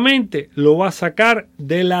indirectamente, lo va a sacar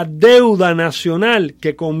de la deuda nacional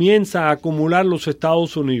que comienza a acumular los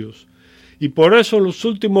Estados Unidos. Y por eso en los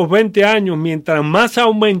últimos 20 años, mientras más ha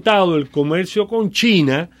aumentado el comercio con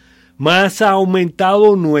China, más ha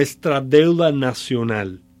aumentado nuestra deuda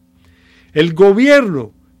nacional. El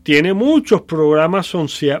gobierno tiene muchos programas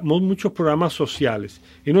sociales,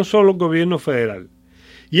 y no solo el gobierno federal.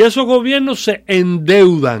 Y esos gobiernos se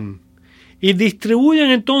endeudan y distribuyen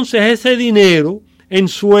entonces ese dinero en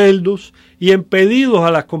sueldos y en pedidos a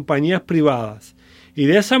las compañías privadas. Y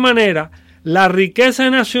de esa manera, la riqueza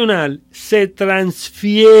nacional se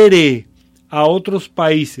transfiere a otros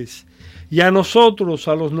países. Y a nosotros,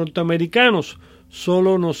 a los norteamericanos,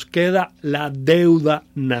 solo nos queda la deuda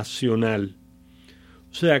nacional.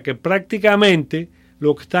 O sea que prácticamente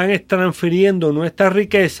lo que están es transfiriendo nuestra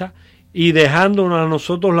riqueza y dejándonos a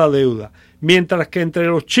nosotros la deuda. Mientras que entre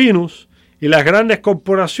los chinos y las grandes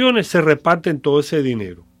corporaciones se reparten todo ese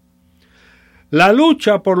dinero. La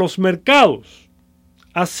lucha por los mercados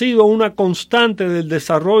ha sido una constante del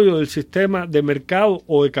desarrollo del sistema de mercado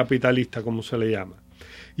o de capitalista, como se le llama.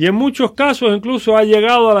 Y en muchos casos incluso ha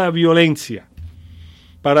llegado a la violencia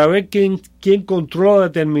para ver quién controla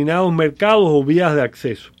determinados mercados o vías de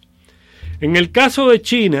acceso. En el caso de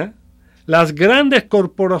China, las grandes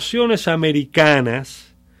corporaciones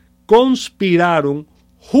americanas conspiraron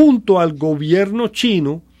junto al gobierno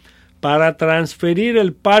chino para transferir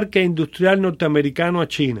el parque industrial norteamericano a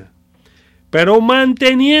China, pero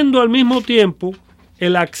manteniendo al mismo tiempo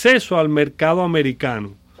el acceso al mercado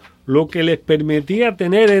americano, lo que les permitía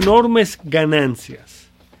tener enormes ganancias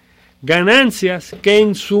que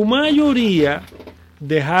en su mayoría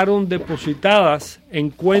dejaron depositadas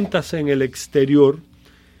en cuentas en el exterior,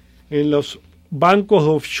 en los bancos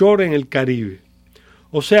offshore en el Caribe.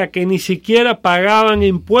 O sea que ni siquiera pagaban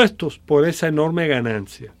impuestos por esa enorme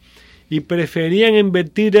ganancia y preferían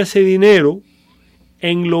invertir ese dinero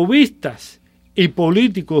en lobistas y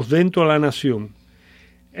políticos dentro de la nación.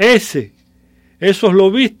 Esos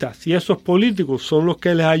lobistas y esos políticos son los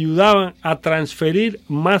que les ayudaban a transferir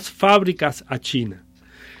más fábricas a China.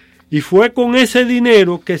 Y fue con ese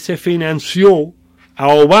dinero que se financió a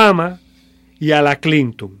Obama y a la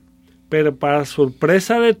Clinton. Pero para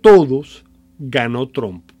sorpresa de todos, ganó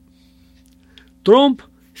Trump. Trump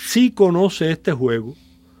sí conoce este juego,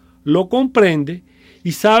 lo comprende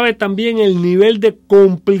y sabe también el nivel de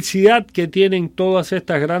complicidad que tienen todas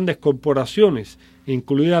estas grandes corporaciones,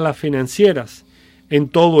 incluidas las financieras, en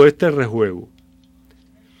todo este rejuego.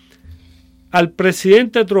 Al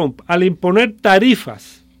presidente Trump, al imponer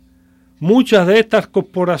tarifas, muchas de estas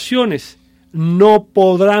corporaciones no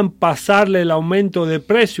podrán pasarle el aumento de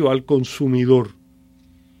precio al consumidor.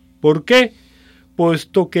 ¿Por qué?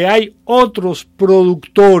 Puesto que hay otros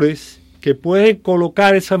productores que pueden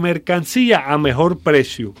colocar esa mercancía a mejor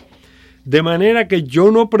precio. De manera que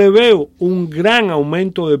yo no preveo un gran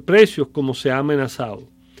aumento de precios como se ha amenazado.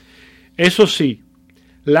 Eso sí,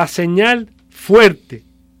 la señal fuerte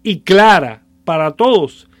y clara para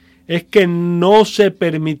todos es que no se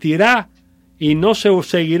permitirá y no se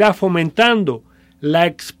seguirá fomentando la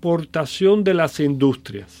exportación de las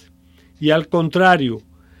industrias. Y al contrario,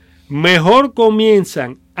 mejor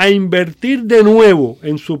comienzan a invertir de nuevo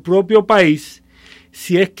en su propio país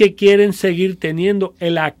si es que quieren seguir teniendo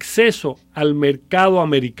el acceso al mercado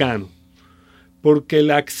americano. Porque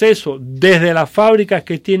el acceso desde las fábricas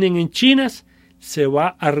que tienen en China se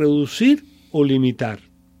va a reducir o limitar.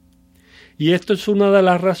 Y esto es una de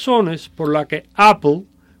las razones por la que Apple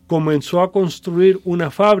comenzó a construir una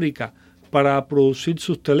fábrica para producir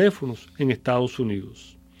sus teléfonos en Estados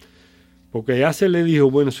Unidos. Porque ya se le dijo,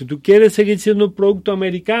 bueno, si tú quieres seguir siendo un producto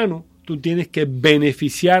americano, tú tienes que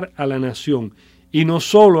beneficiar a la nación y no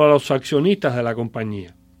solo a los accionistas de la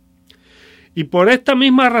compañía. Y por esta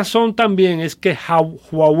misma razón también es que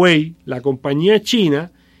Huawei, la compañía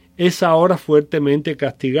china, es ahora fuertemente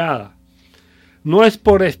castigada. No es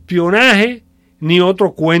por espionaje ni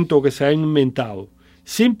otro cuento que se ha inventado.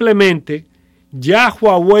 Simplemente, ya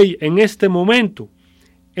Huawei en este momento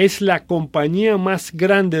es la compañía más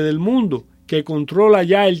grande del mundo que controla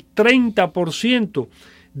ya el 30%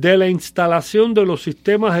 de la instalación de los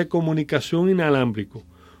sistemas de comunicación inalámbrico,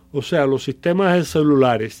 o sea, los sistemas de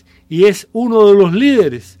celulares, y es uno de los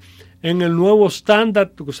líderes en el nuevo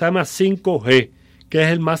estándar que se llama 5G, que es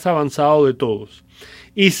el más avanzado de todos.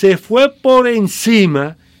 Y se fue por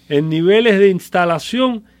encima en niveles de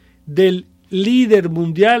instalación del líder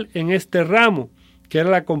mundial en este ramo, que era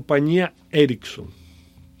la compañía Ericsson.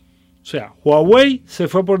 O sea, Huawei se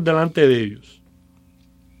fue por delante de ellos.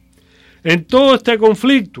 En todo este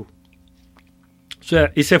conflicto, o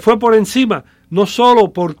sea, y se fue por encima, no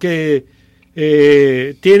solo porque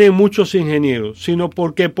tiene muchos ingenieros, sino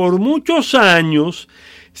porque por muchos años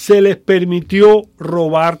se les permitió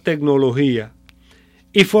robar tecnología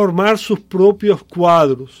y formar sus propios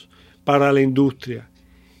cuadros para la industria.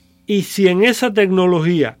 Y si en esa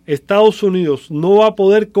tecnología Estados Unidos no va a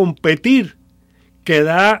poder competir,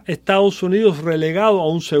 quedará Estados Unidos relegado a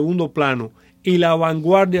un segundo plano y la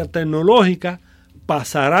vanguardia tecnológica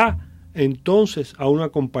pasará entonces a una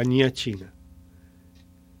compañía china.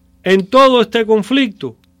 En todo este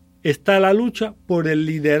conflicto está la lucha por el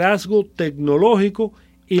liderazgo tecnológico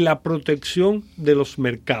y la protección de los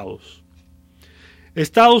mercados.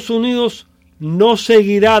 Estados Unidos no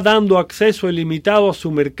seguirá dando acceso ilimitado a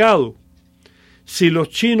su mercado si los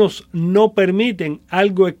chinos no permiten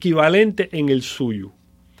algo equivalente en el suyo,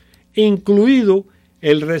 incluido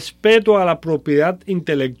el respeto a la propiedad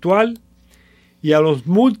intelectual y a los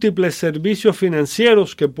múltiples servicios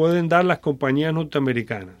financieros que pueden dar las compañías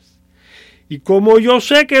norteamericanas. Y como yo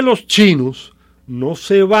sé que los chinos no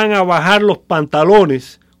se van a bajar los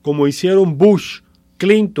pantalones como hicieron Bush,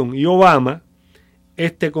 Clinton y Obama,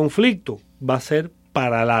 este conflicto va a ser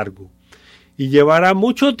para largo y llevará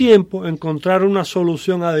mucho tiempo encontrar una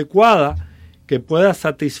solución adecuada que pueda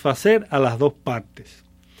satisfacer a las dos partes.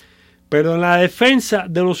 Pero en la defensa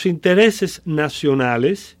de los intereses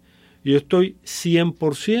nacionales, yo estoy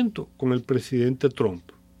 100% con el presidente Trump.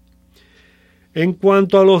 En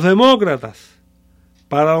cuanto a los demócratas,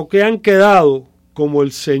 para lo que han quedado como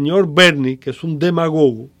el señor Bernie, que es un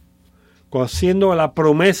demagogo, haciendo la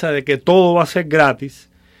promesa de que todo va a ser gratis,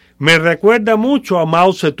 me recuerda mucho a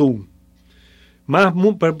Mao Zedong.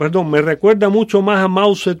 Me recuerda mucho más a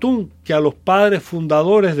Mao Zedong que a los padres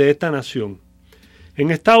fundadores de esta nación. En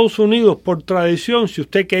Estados Unidos, por tradición, si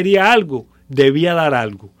usted quería algo, debía dar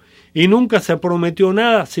algo. Y nunca se prometió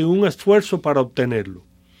nada sin un esfuerzo para obtenerlo.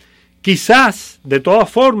 Quizás, de todas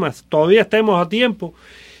formas, todavía estemos a tiempo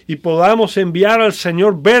y podamos enviar al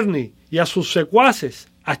señor Bernie y a sus secuaces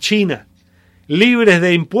a China, libres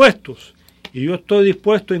de impuestos, y yo estoy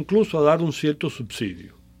dispuesto incluso a dar un cierto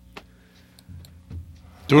subsidio.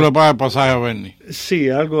 ¿Tú le pagas el pasaje a Bernie? Sí,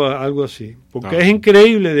 algo así. Porque es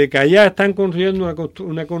increíble de que allá están construyendo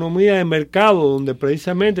una economía de mercado donde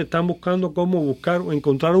precisamente están buscando cómo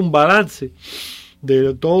encontrar un balance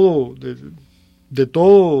de todo, de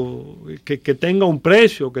todo que tenga un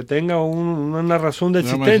precio, que tenga una razón de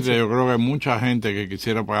existencia. Yo creo que hay mucha gente que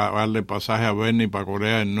quisiera pagarle pasaje a Bernie para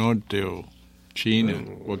Corea del Norte o China,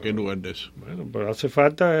 cualquier lugar de eso. Bueno, pero hace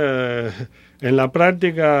falta, en la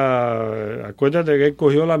práctica, acuérdate que él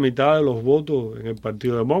cogió la mitad de los votos en el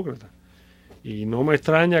Partido Demócrata. Y no me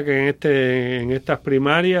extraña que en estas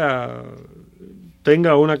primarias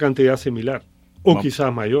tenga una cantidad similar, o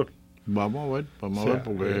quizás mayor. Vamos a ver,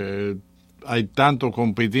 porque hay tantos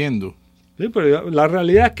compitiendo. Sí, pero la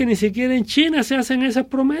realidad es que ni siquiera en China se hacen esas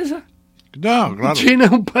promesas. No, claro. China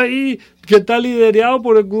es un país que está liderado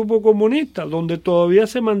por el grupo comunista, donde todavía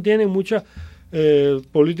se mantienen muchas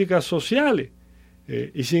políticas sociales.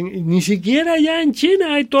 Ni siquiera allá en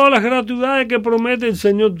China hay todas las gratuidades que promete el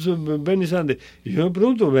señor Bernie Sanders. Y yo me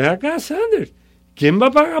pregunto, ven acá, Sanders, ¿quién va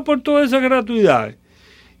a pagar por todas esas gratuidades?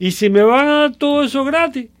 Y si me van a dar todo eso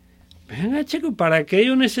gratis, venga, chicos, ¿para qué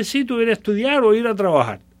yo necesito ir a estudiar o ir a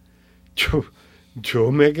trabajar?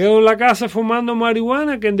 Yo me quedo en la casa fumando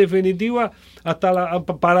marihuana, que en definitiva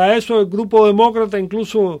para eso el grupo demócrata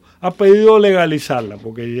incluso ha pedido legalizarla,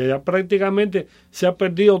 porque ya prácticamente se ha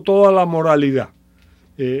perdido toda la moralidad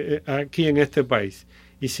aquí en este país.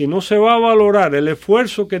 Y si no se va a valorar el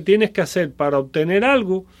esfuerzo que tienes que hacer para obtener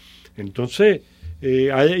algo, entonces,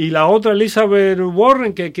 y la otra Elizabeth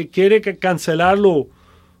Warren que quiere cancelar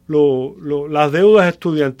las deudas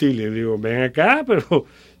estudiantiles. Digo, ven acá, pero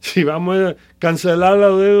si vamos a cancelar la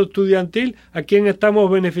deuda estudiantil, ¿a quién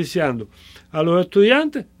estamos beneficiando? ¿A los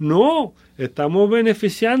estudiantes? No, estamos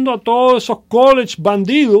beneficiando a todos esos college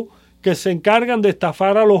bandidos que se encargan de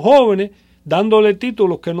estafar a los jóvenes, dándole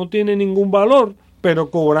títulos que no tienen ningún valor, pero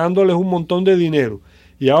cobrándoles un montón de dinero.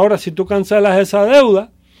 Y ahora, si tú cancelas esa deuda,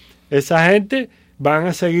 esa gente van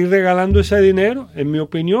a seguir regalando ese dinero. En mi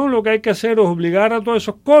opinión, lo que hay que hacer es obligar a todos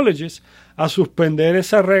esos colleges a suspender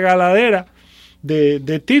esa regaladera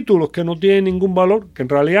de títulos que no tienen ningún valor, que en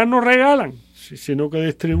realidad no regalan, sino que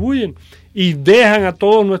distribuyen y dejan a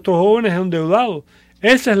todos nuestros jóvenes endeudados.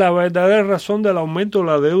 Esa es la verdadera razón del aumento de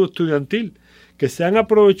la deuda estudiantil, que se han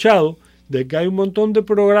aprovechado de que hay un montón de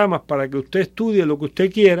programas para que usted estudie lo que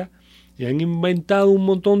usted quiera y han inventado un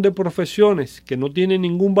montón de profesiones que no tienen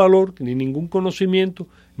ningún valor, ni ningún conocimiento,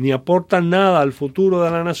 ni aportan nada al futuro de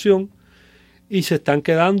la nación. Y se están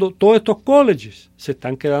quedando, todos estos colleges, se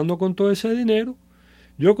están quedando con todo ese dinero.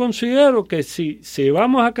 Yo considero que si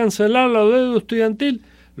vamos a cancelar la deuda estudiantil,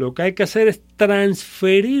 lo que hay que hacer es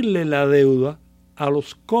transferirle la deuda a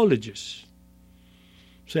los colleges.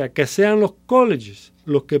 O sea, que sean los colleges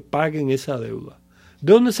los que paguen esa deuda.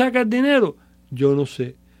 ¿De dónde saca el dinero? Yo no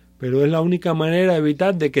sé, pero es la única manera de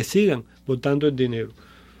evitar de que sigan botando el dinero.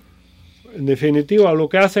 En definitiva, lo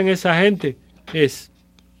que hacen esa gente es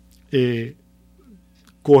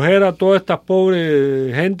coger a todas estas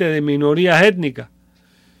pobres gente de minorías étnicas,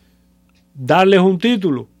 darles un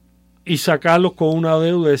título y sacarlos con una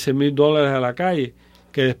deuda de $100,000 a la calle,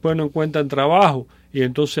 que después no encuentran trabajo, y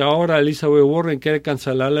entonces ahora Elizabeth Warren quiere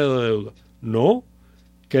cancelarle la deuda. No,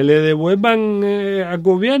 que le devuelvan al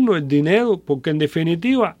gobierno el dinero, porque en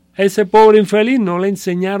definitiva a ese pobre infeliz no le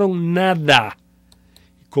enseñaron nada.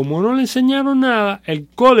 Como no le enseñaron nada, el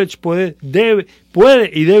college puede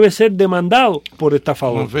y debe ser demandado por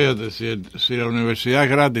estafador. No, fíjate, si la universidad es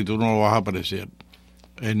gratis, tú no lo vas a apreciar.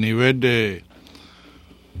 El nivel de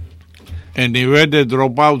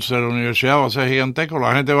dropouts de la universidad va a ser gigantesco.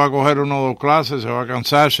 La gente va a coger 1 o 2 clases, se va a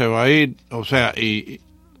cansar, se va a ir, o sea, y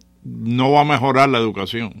no va a mejorar la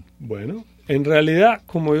educación. Bueno, en realidad,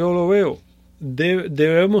 como yo lo veo,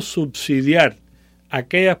 debemos subsidiar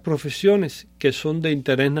aquellas profesiones que son de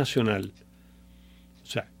interés nacional. O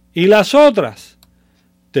sea, y las otras,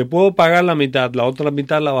 te puedo pagar la mitad, la otra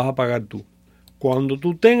mitad la vas a pagar tú. Cuando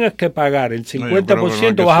tú tengas que pagar el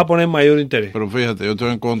 50%, vas a poner mayor interés. Pero fíjate, yo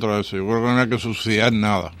estoy en contra de eso. Yo creo que no hay que subsidiar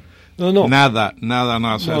nada. No. Nada.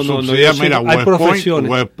 O sea, subsidiar, mira,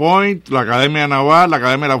 West Point, la Academia Naval, la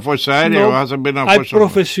Academia de la Fuerza Aérea, vas a servir en la Fuerza Aérea. Hay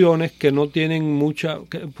profesiones que no tienen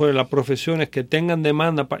pues las profesiones que tengan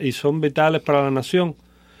demanda y son vitales para la nación.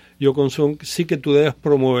 Yo considero sí que tú debes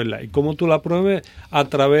promoverla. ¿Y cómo tú la promueves? A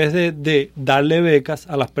través de darle becas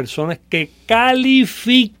a las personas que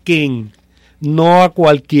califiquen, no a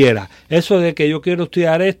cualquiera. Eso de que yo quiero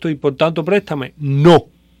estudiar esto y por tanto préstame, no.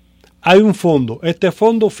 Hay un fondo. Este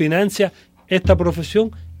fondo financia esta profesión.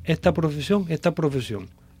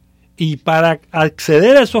 Y para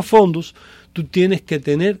acceder a esos fondos, tú tienes que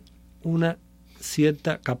tener una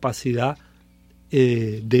cierta capacidad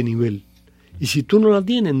de nivel. Y si tú no la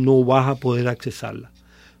tienes, no vas a poder accesarla.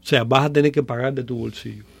 O sea, vas a tener que pagar de tu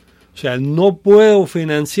bolsillo. O sea, no puedo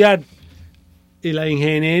financiar la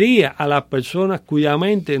ingeniería a las personas cuya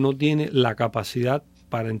mente no tiene la capacidad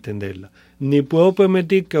para entenderla. Ni puedo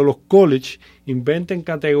permitir que los colleges inventen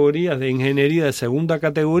categorías de ingeniería de segunda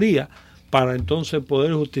categoría para entonces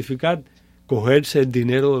poder justificar cogerse el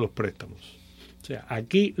dinero de los préstamos. O sea,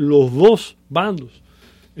 aquí los dos bandos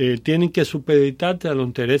tienen que supeditarse a los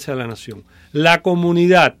intereses de la nación. La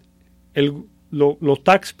comunidad, los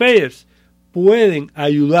taxpayers pueden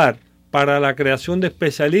ayudar para la creación de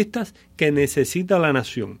especialistas que necesita la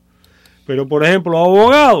nación. Pero, por ejemplo,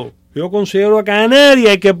 abogados, yo considero que a nadie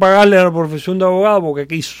hay que pagarle a la profesión de abogado porque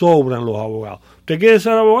aquí sobran los abogados. ¿Usted quiere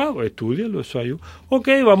ser abogado? Estúdielo, eso ayuda. Ok,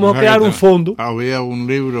 vamos a crear un fondo. Había un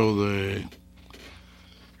libro de...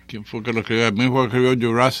 ¿Quién fue que lo escribió? El mismo que escribió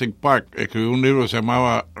Jurassic Park. Escribió un libro que se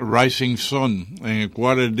llamaba Rising Sun, en el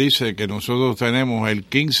cual él dice que nosotros tenemos el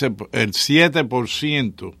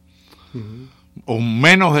 7%, o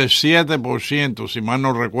menos del 7%, si mal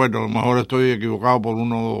no recuerdo, a lo mejor estoy equivocado por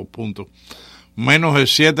 1 o 2 puntos, menos del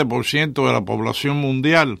 7% de la población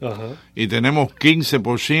mundial. Ajá. Y tenemos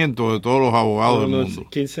 15% de todos los abogados del mundo.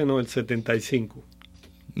 15 no, el 75.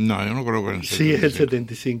 No, yo no creo que el 75. Sí, es el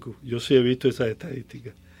 75. Yo sí he visto esas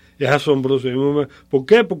estadísticas. Es asombroso. ¿Por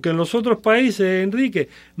qué? Porque en los otros países, Enrique,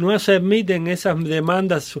 no se admiten esas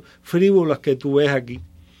demandas frívolas que tú ves aquí.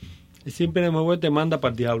 Y siempre te manda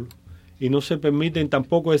para el diablo. Y no se permiten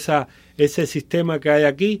tampoco ese sistema que hay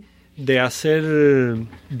aquí de hacer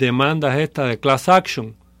demandas estas de class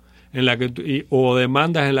action o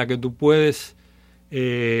demandas en las que tú puedes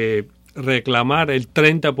reclamar el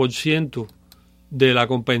 30% de la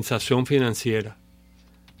compensación financiera.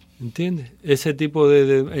 ¿Entiendes? Ese tipo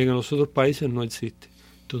en los otros países no existe.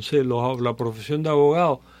 Entonces la profesión de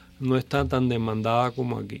abogado no está tan demandada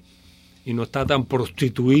como aquí y no está tan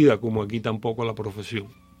prostituida como aquí tampoco la profesión.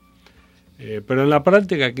 Pero en la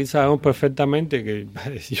práctica aquí sabemos perfectamente que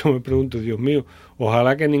yo me pregunto, Dios mío,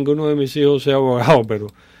 ojalá que ninguno de mis hijos sea abogado, pero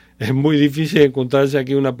es muy difícil encontrarse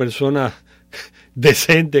aquí una persona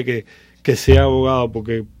decente que sea abogado,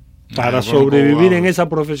 porque para sobrevivir en esa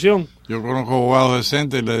profesión. Yo conozco abogados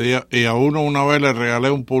decentes y a uno una vez le regalé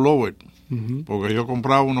un pullover, porque yo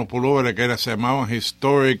compraba unos pullovers que se llamaban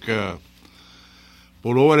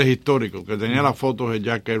pullovers históricos, que tenía las fotos de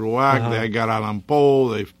Jack Kerouac, de Edgar Allan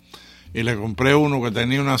Poe, y le compré uno que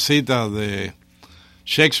tenía una cita de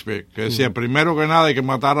Shakespeare, que decía, primero que nada hay que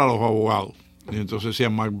matar a los abogados. Y entonces decía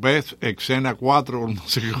Macbeth, escena 4, no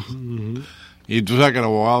sé qué. Y tú sabes que el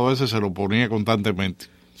abogado ese se lo ponía constantemente.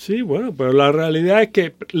 Sí, bueno, pero la realidad es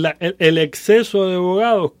que el exceso de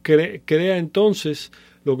abogados crea entonces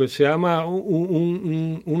lo que se llama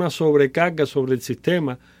una sobrecarga sobre el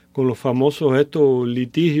sistema con los famosos estos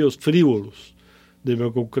litigios frívolos, de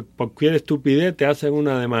que cualquier estupidez te hacen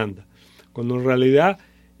una demanda, cuando en realidad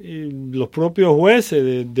los propios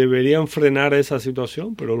jueces deberían frenar esa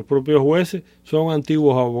situación, pero los propios jueces son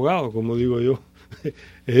antiguos abogados, como digo yo.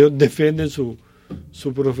 Ellos defienden su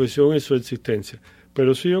profesión y su existencia.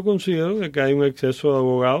 Pero sí yo considero que hay un exceso de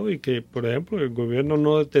abogados y que, por ejemplo, el gobierno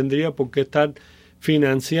no tendría por qué estar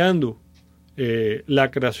financiando la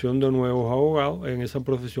creación de nuevos abogados en esa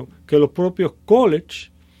profesión. Que los propios colleges,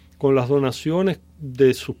 con las donaciones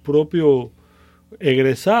de sus propios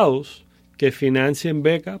egresados, que financien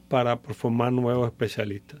becas para formar nuevos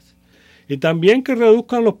especialistas. Y también que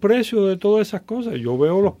reduzcan los precios de todas esas cosas. Yo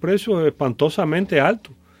veo los precios espantosamente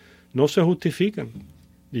altos. No se justifican.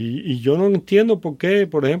 Y yo no entiendo por qué,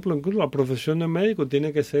 por ejemplo, incluso la profesión de médico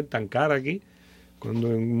tiene que ser tan cara aquí, cuando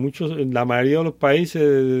en la mayoría de los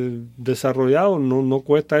países desarrollados no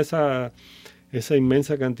cuesta esa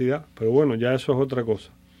inmensa cantidad. Pero bueno, ya eso es otra cosa.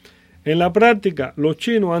 En la práctica, los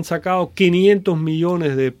chinos han sacado 500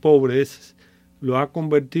 millones de pobres, lo ha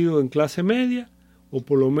convertido en clase media, o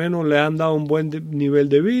por lo menos le han dado un buen nivel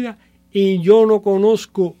de vida, y yo no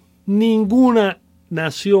conozco ninguna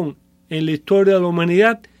nación en la historia de la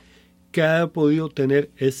humanidad que haya podido tener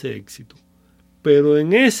ese éxito. Pero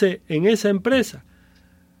en esa empresa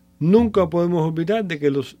nunca podemos olvidar de que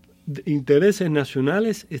los intereses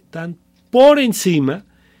nacionales están por encima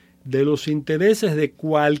de los intereses de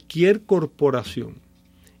cualquier corporación.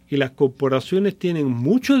 Y las corporaciones tienen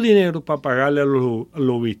mucho dinero para pagarle a los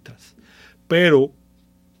lobistas. Pero,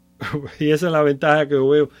 y esa es la ventaja que yo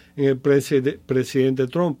veo en el presidente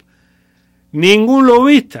Trump, ningún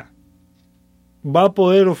lobista va a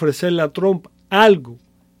poder ofrecerle a Trump algo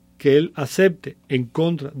que él acepte en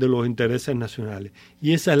contra de los intereses nacionales.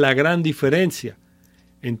 Y esa es la gran diferencia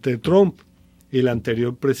entre Trump y el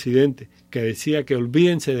anterior presidente, que decía que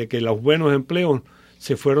olvídense de que los buenos empleos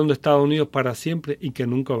se fueron de Estados Unidos para siempre y que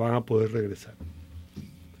nunca van a poder regresar.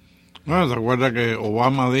 Bueno, ¿te acuerdas que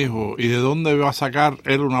Obama dijo, ¿y de dónde va a sacar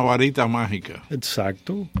él una varita mágica?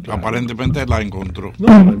 Exacto. Claro. Aparentemente la encontró.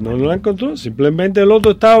 No la encontró. Simplemente el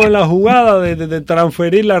otro estaba en la jugada de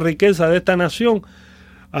transferir la riqueza de esta nación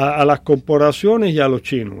a las corporaciones y a los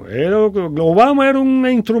chinos. Obama era un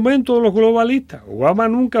instrumento de los globalistas. Obama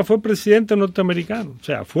nunca fue presidente norteamericano. O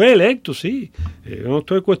sea, fue electo, sí. Yo no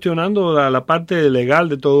estoy cuestionando la parte legal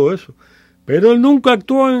de todo eso. Pero él nunca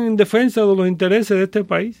actuó en defensa de los intereses de este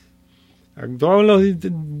país. Actuaba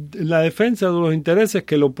en la defensa de los intereses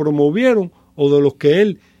que lo promovieron o de los que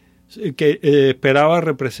él esperaba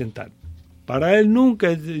representar. Para él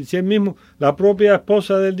nunca, si él mismo, la propia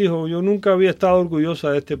esposa de él dijo, yo nunca había estado orgullosa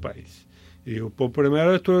de este país. Y dijo, por primera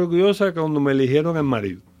vez estoy orgullosa cuando me eligieron el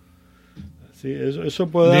marido. Sí, eso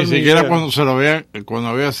puede dar. Ni siquiera cuando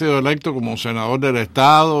había sido electo como senador del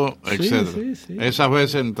estado, etcétera. Sí. Esas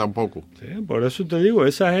veces tampoco. Sí, por eso te digo,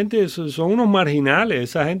 esa gente son unos marginales,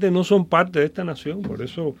 esa gente no son parte de esta nación, por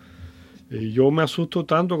eso yo me asusto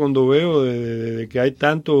tanto cuando veo de que hay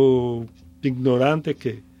tantos ignorantes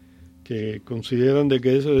que consideran de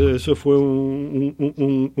que eso fue un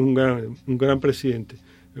gran presidente.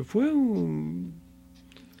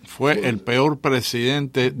 Fue el peor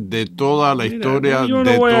presidente de toda la historia. Yo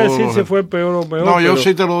no voy a decir si fue peor o peor. No, yo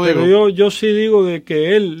sí te lo digo. Pero yo sí digo de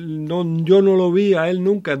que yo no lo vi a él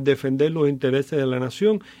nunca defender los intereses de la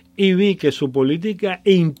nación, y vi que su política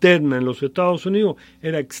interna en los Estados Unidos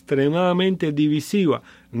era extremadamente divisiva.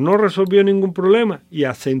 No resolvió ningún problema y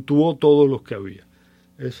acentuó todos los que había.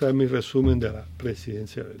 Ese es mi resumen de la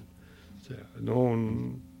presidencia de él.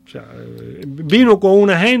 Vino con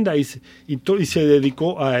una agenda y se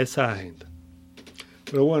dedicó a esa agenda.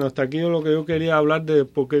 Pero bueno, hasta aquí lo que yo quería hablar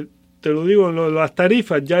porque te lo digo, las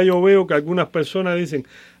tarifas, ya yo veo que algunas personas dicen,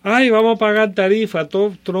 vamos a pagar tarifas,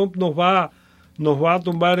 Trump nos va a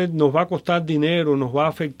tumbar, nos va a costar dinero, nos va a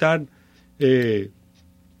afectar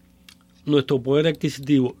nuestro poder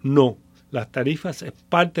adquisitivo. No, las tarifas es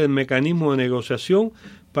parte del mecanismo de negociación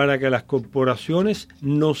para que las corporaciones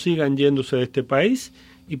no sigan yéndose de este país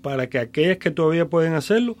y para que aquellas que todavía pueden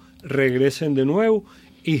hacerlo regresen de nuevo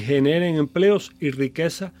y generen empleos y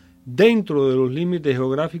riqueza dentro de los límites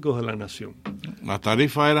geográficos de la nación. Las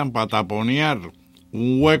tarifas eran para taponear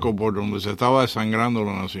un hueco por donde se estaba desangrando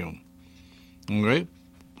la nación. ¿Okay?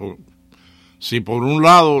 Si por un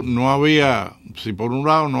lado no había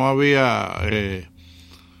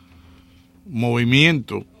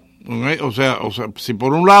movimiento, o sea, si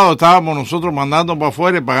por un lado estábamos nosotros mandando para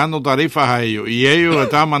afuera y pagando tarifas a ellos, y ellos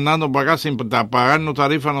estaban mandando para acá sin pagarnos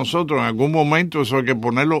tarifas a nosotros, en algún momento eso hay que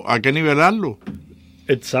ponerlo, hay que nivelarlo.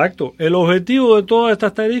 Exacto. El objetivo de todas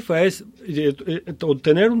estas tarifas es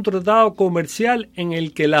obtener un tratado comercial en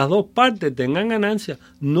el que las dos partes tengan ganancias,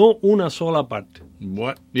 no una sola parte.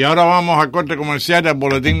 Bueno, y ahora vamos al corte comercial y al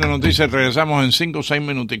boletín de noticias. Regresamos en 5 o 6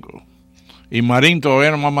 minuticos. Y Marín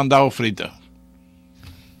todavía no me ha mandado frita.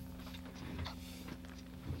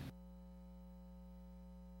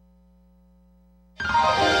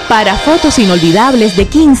 Para fotos inolvidables de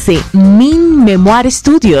 15, Min Memoir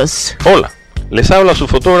Studios. Hola, les habla su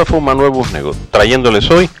fotógrafo Manuel Busnego,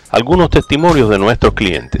 trayéndoles hoy algunos testimonios de nuestros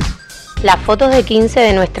clientes. Las fotos de 15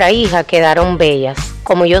 de nuestra hija quedaron bellas,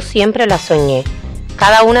 como yo siempre las soñé.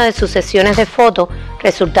 Cada una de sus sesiones de fotos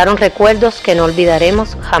resultaron recuerdos que no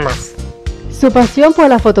olvidaremos jamás. Su pasión por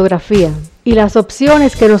la fotografía y las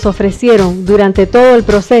opciones que nos ofrecieron durante todo el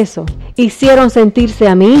proceso hicieron sentirse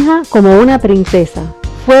a mi hija como una princesa.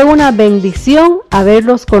 Fue una bendición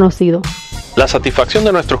haberlos conocido. La satisfacción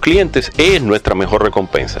de nuestros clientes es nuestra mejor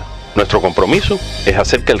recompensa. Nuestro compromiso es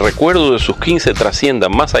hacer que el recuerdo de sus 15 trascienda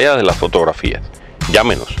más allá de las fotografías.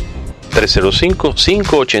 Llámenos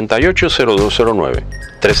 305-588-0209.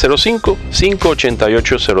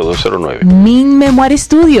 305-588-0209. Min Memoir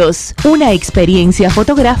Studios, una experiencia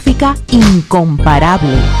fotográfica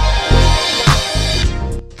incomparable.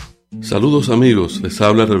 Saludos amigos, les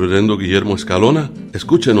habla el reverendo Guillermo Escalona.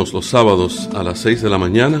 Escúchenos los sábados a las 6 de la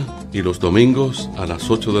mañana y los domingos a las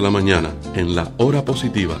 8 de la mañana en La Hora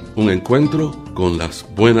Positiva, un encuentro con las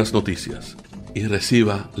buenas noticias. Y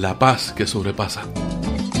reciba la paz que sobrepasa.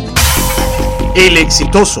 El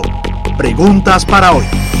exitoso. Preguntas para hoy.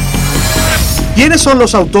 ¿Quiénes son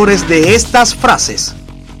los autores de estas frases?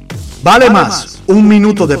 Vale más un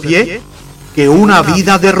minuto de pie que una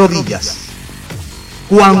vida de rodillas.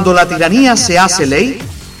 Cuando la tiranía se hace ley,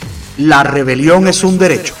 la rebelión es un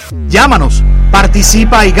derecho. Llámanos,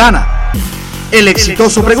 participa y gana. El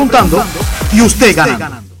exitoso preguntando y usted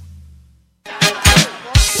ganando.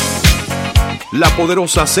 La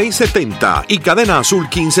poderosa 670 y Cadena Azul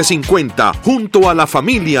 1550, junto a la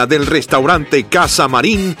familia del restaurante Casa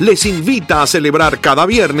Marín, les invita a celebrar cada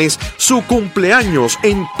viernes su cumpleaños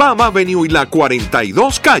en Palm Avenue y la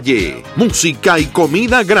 42 calle. Música y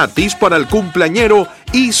comida gratis para el cumpleañero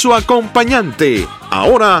y su acompañante.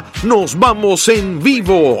 Ahora nos vamos en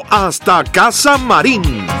vivo hasta Casa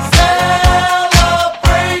Marín.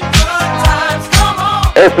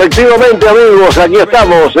 Efectivamente, amigos, aquí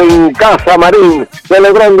estamos en Casa Marín,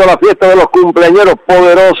 celebrando la fiesta de los cumpleañeros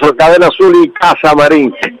poderosos, Cadena Azul y Casa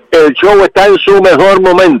Marín. el show está en su mejor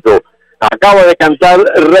momento. Acaba de cantar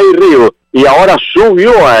Rey Río y ahora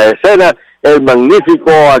subió a escena el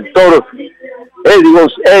magnífico actor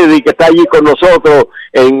Eddie, que está allí con nosotros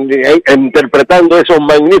interpretando esos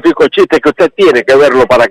magníficos chistes que usted tiene que verlo para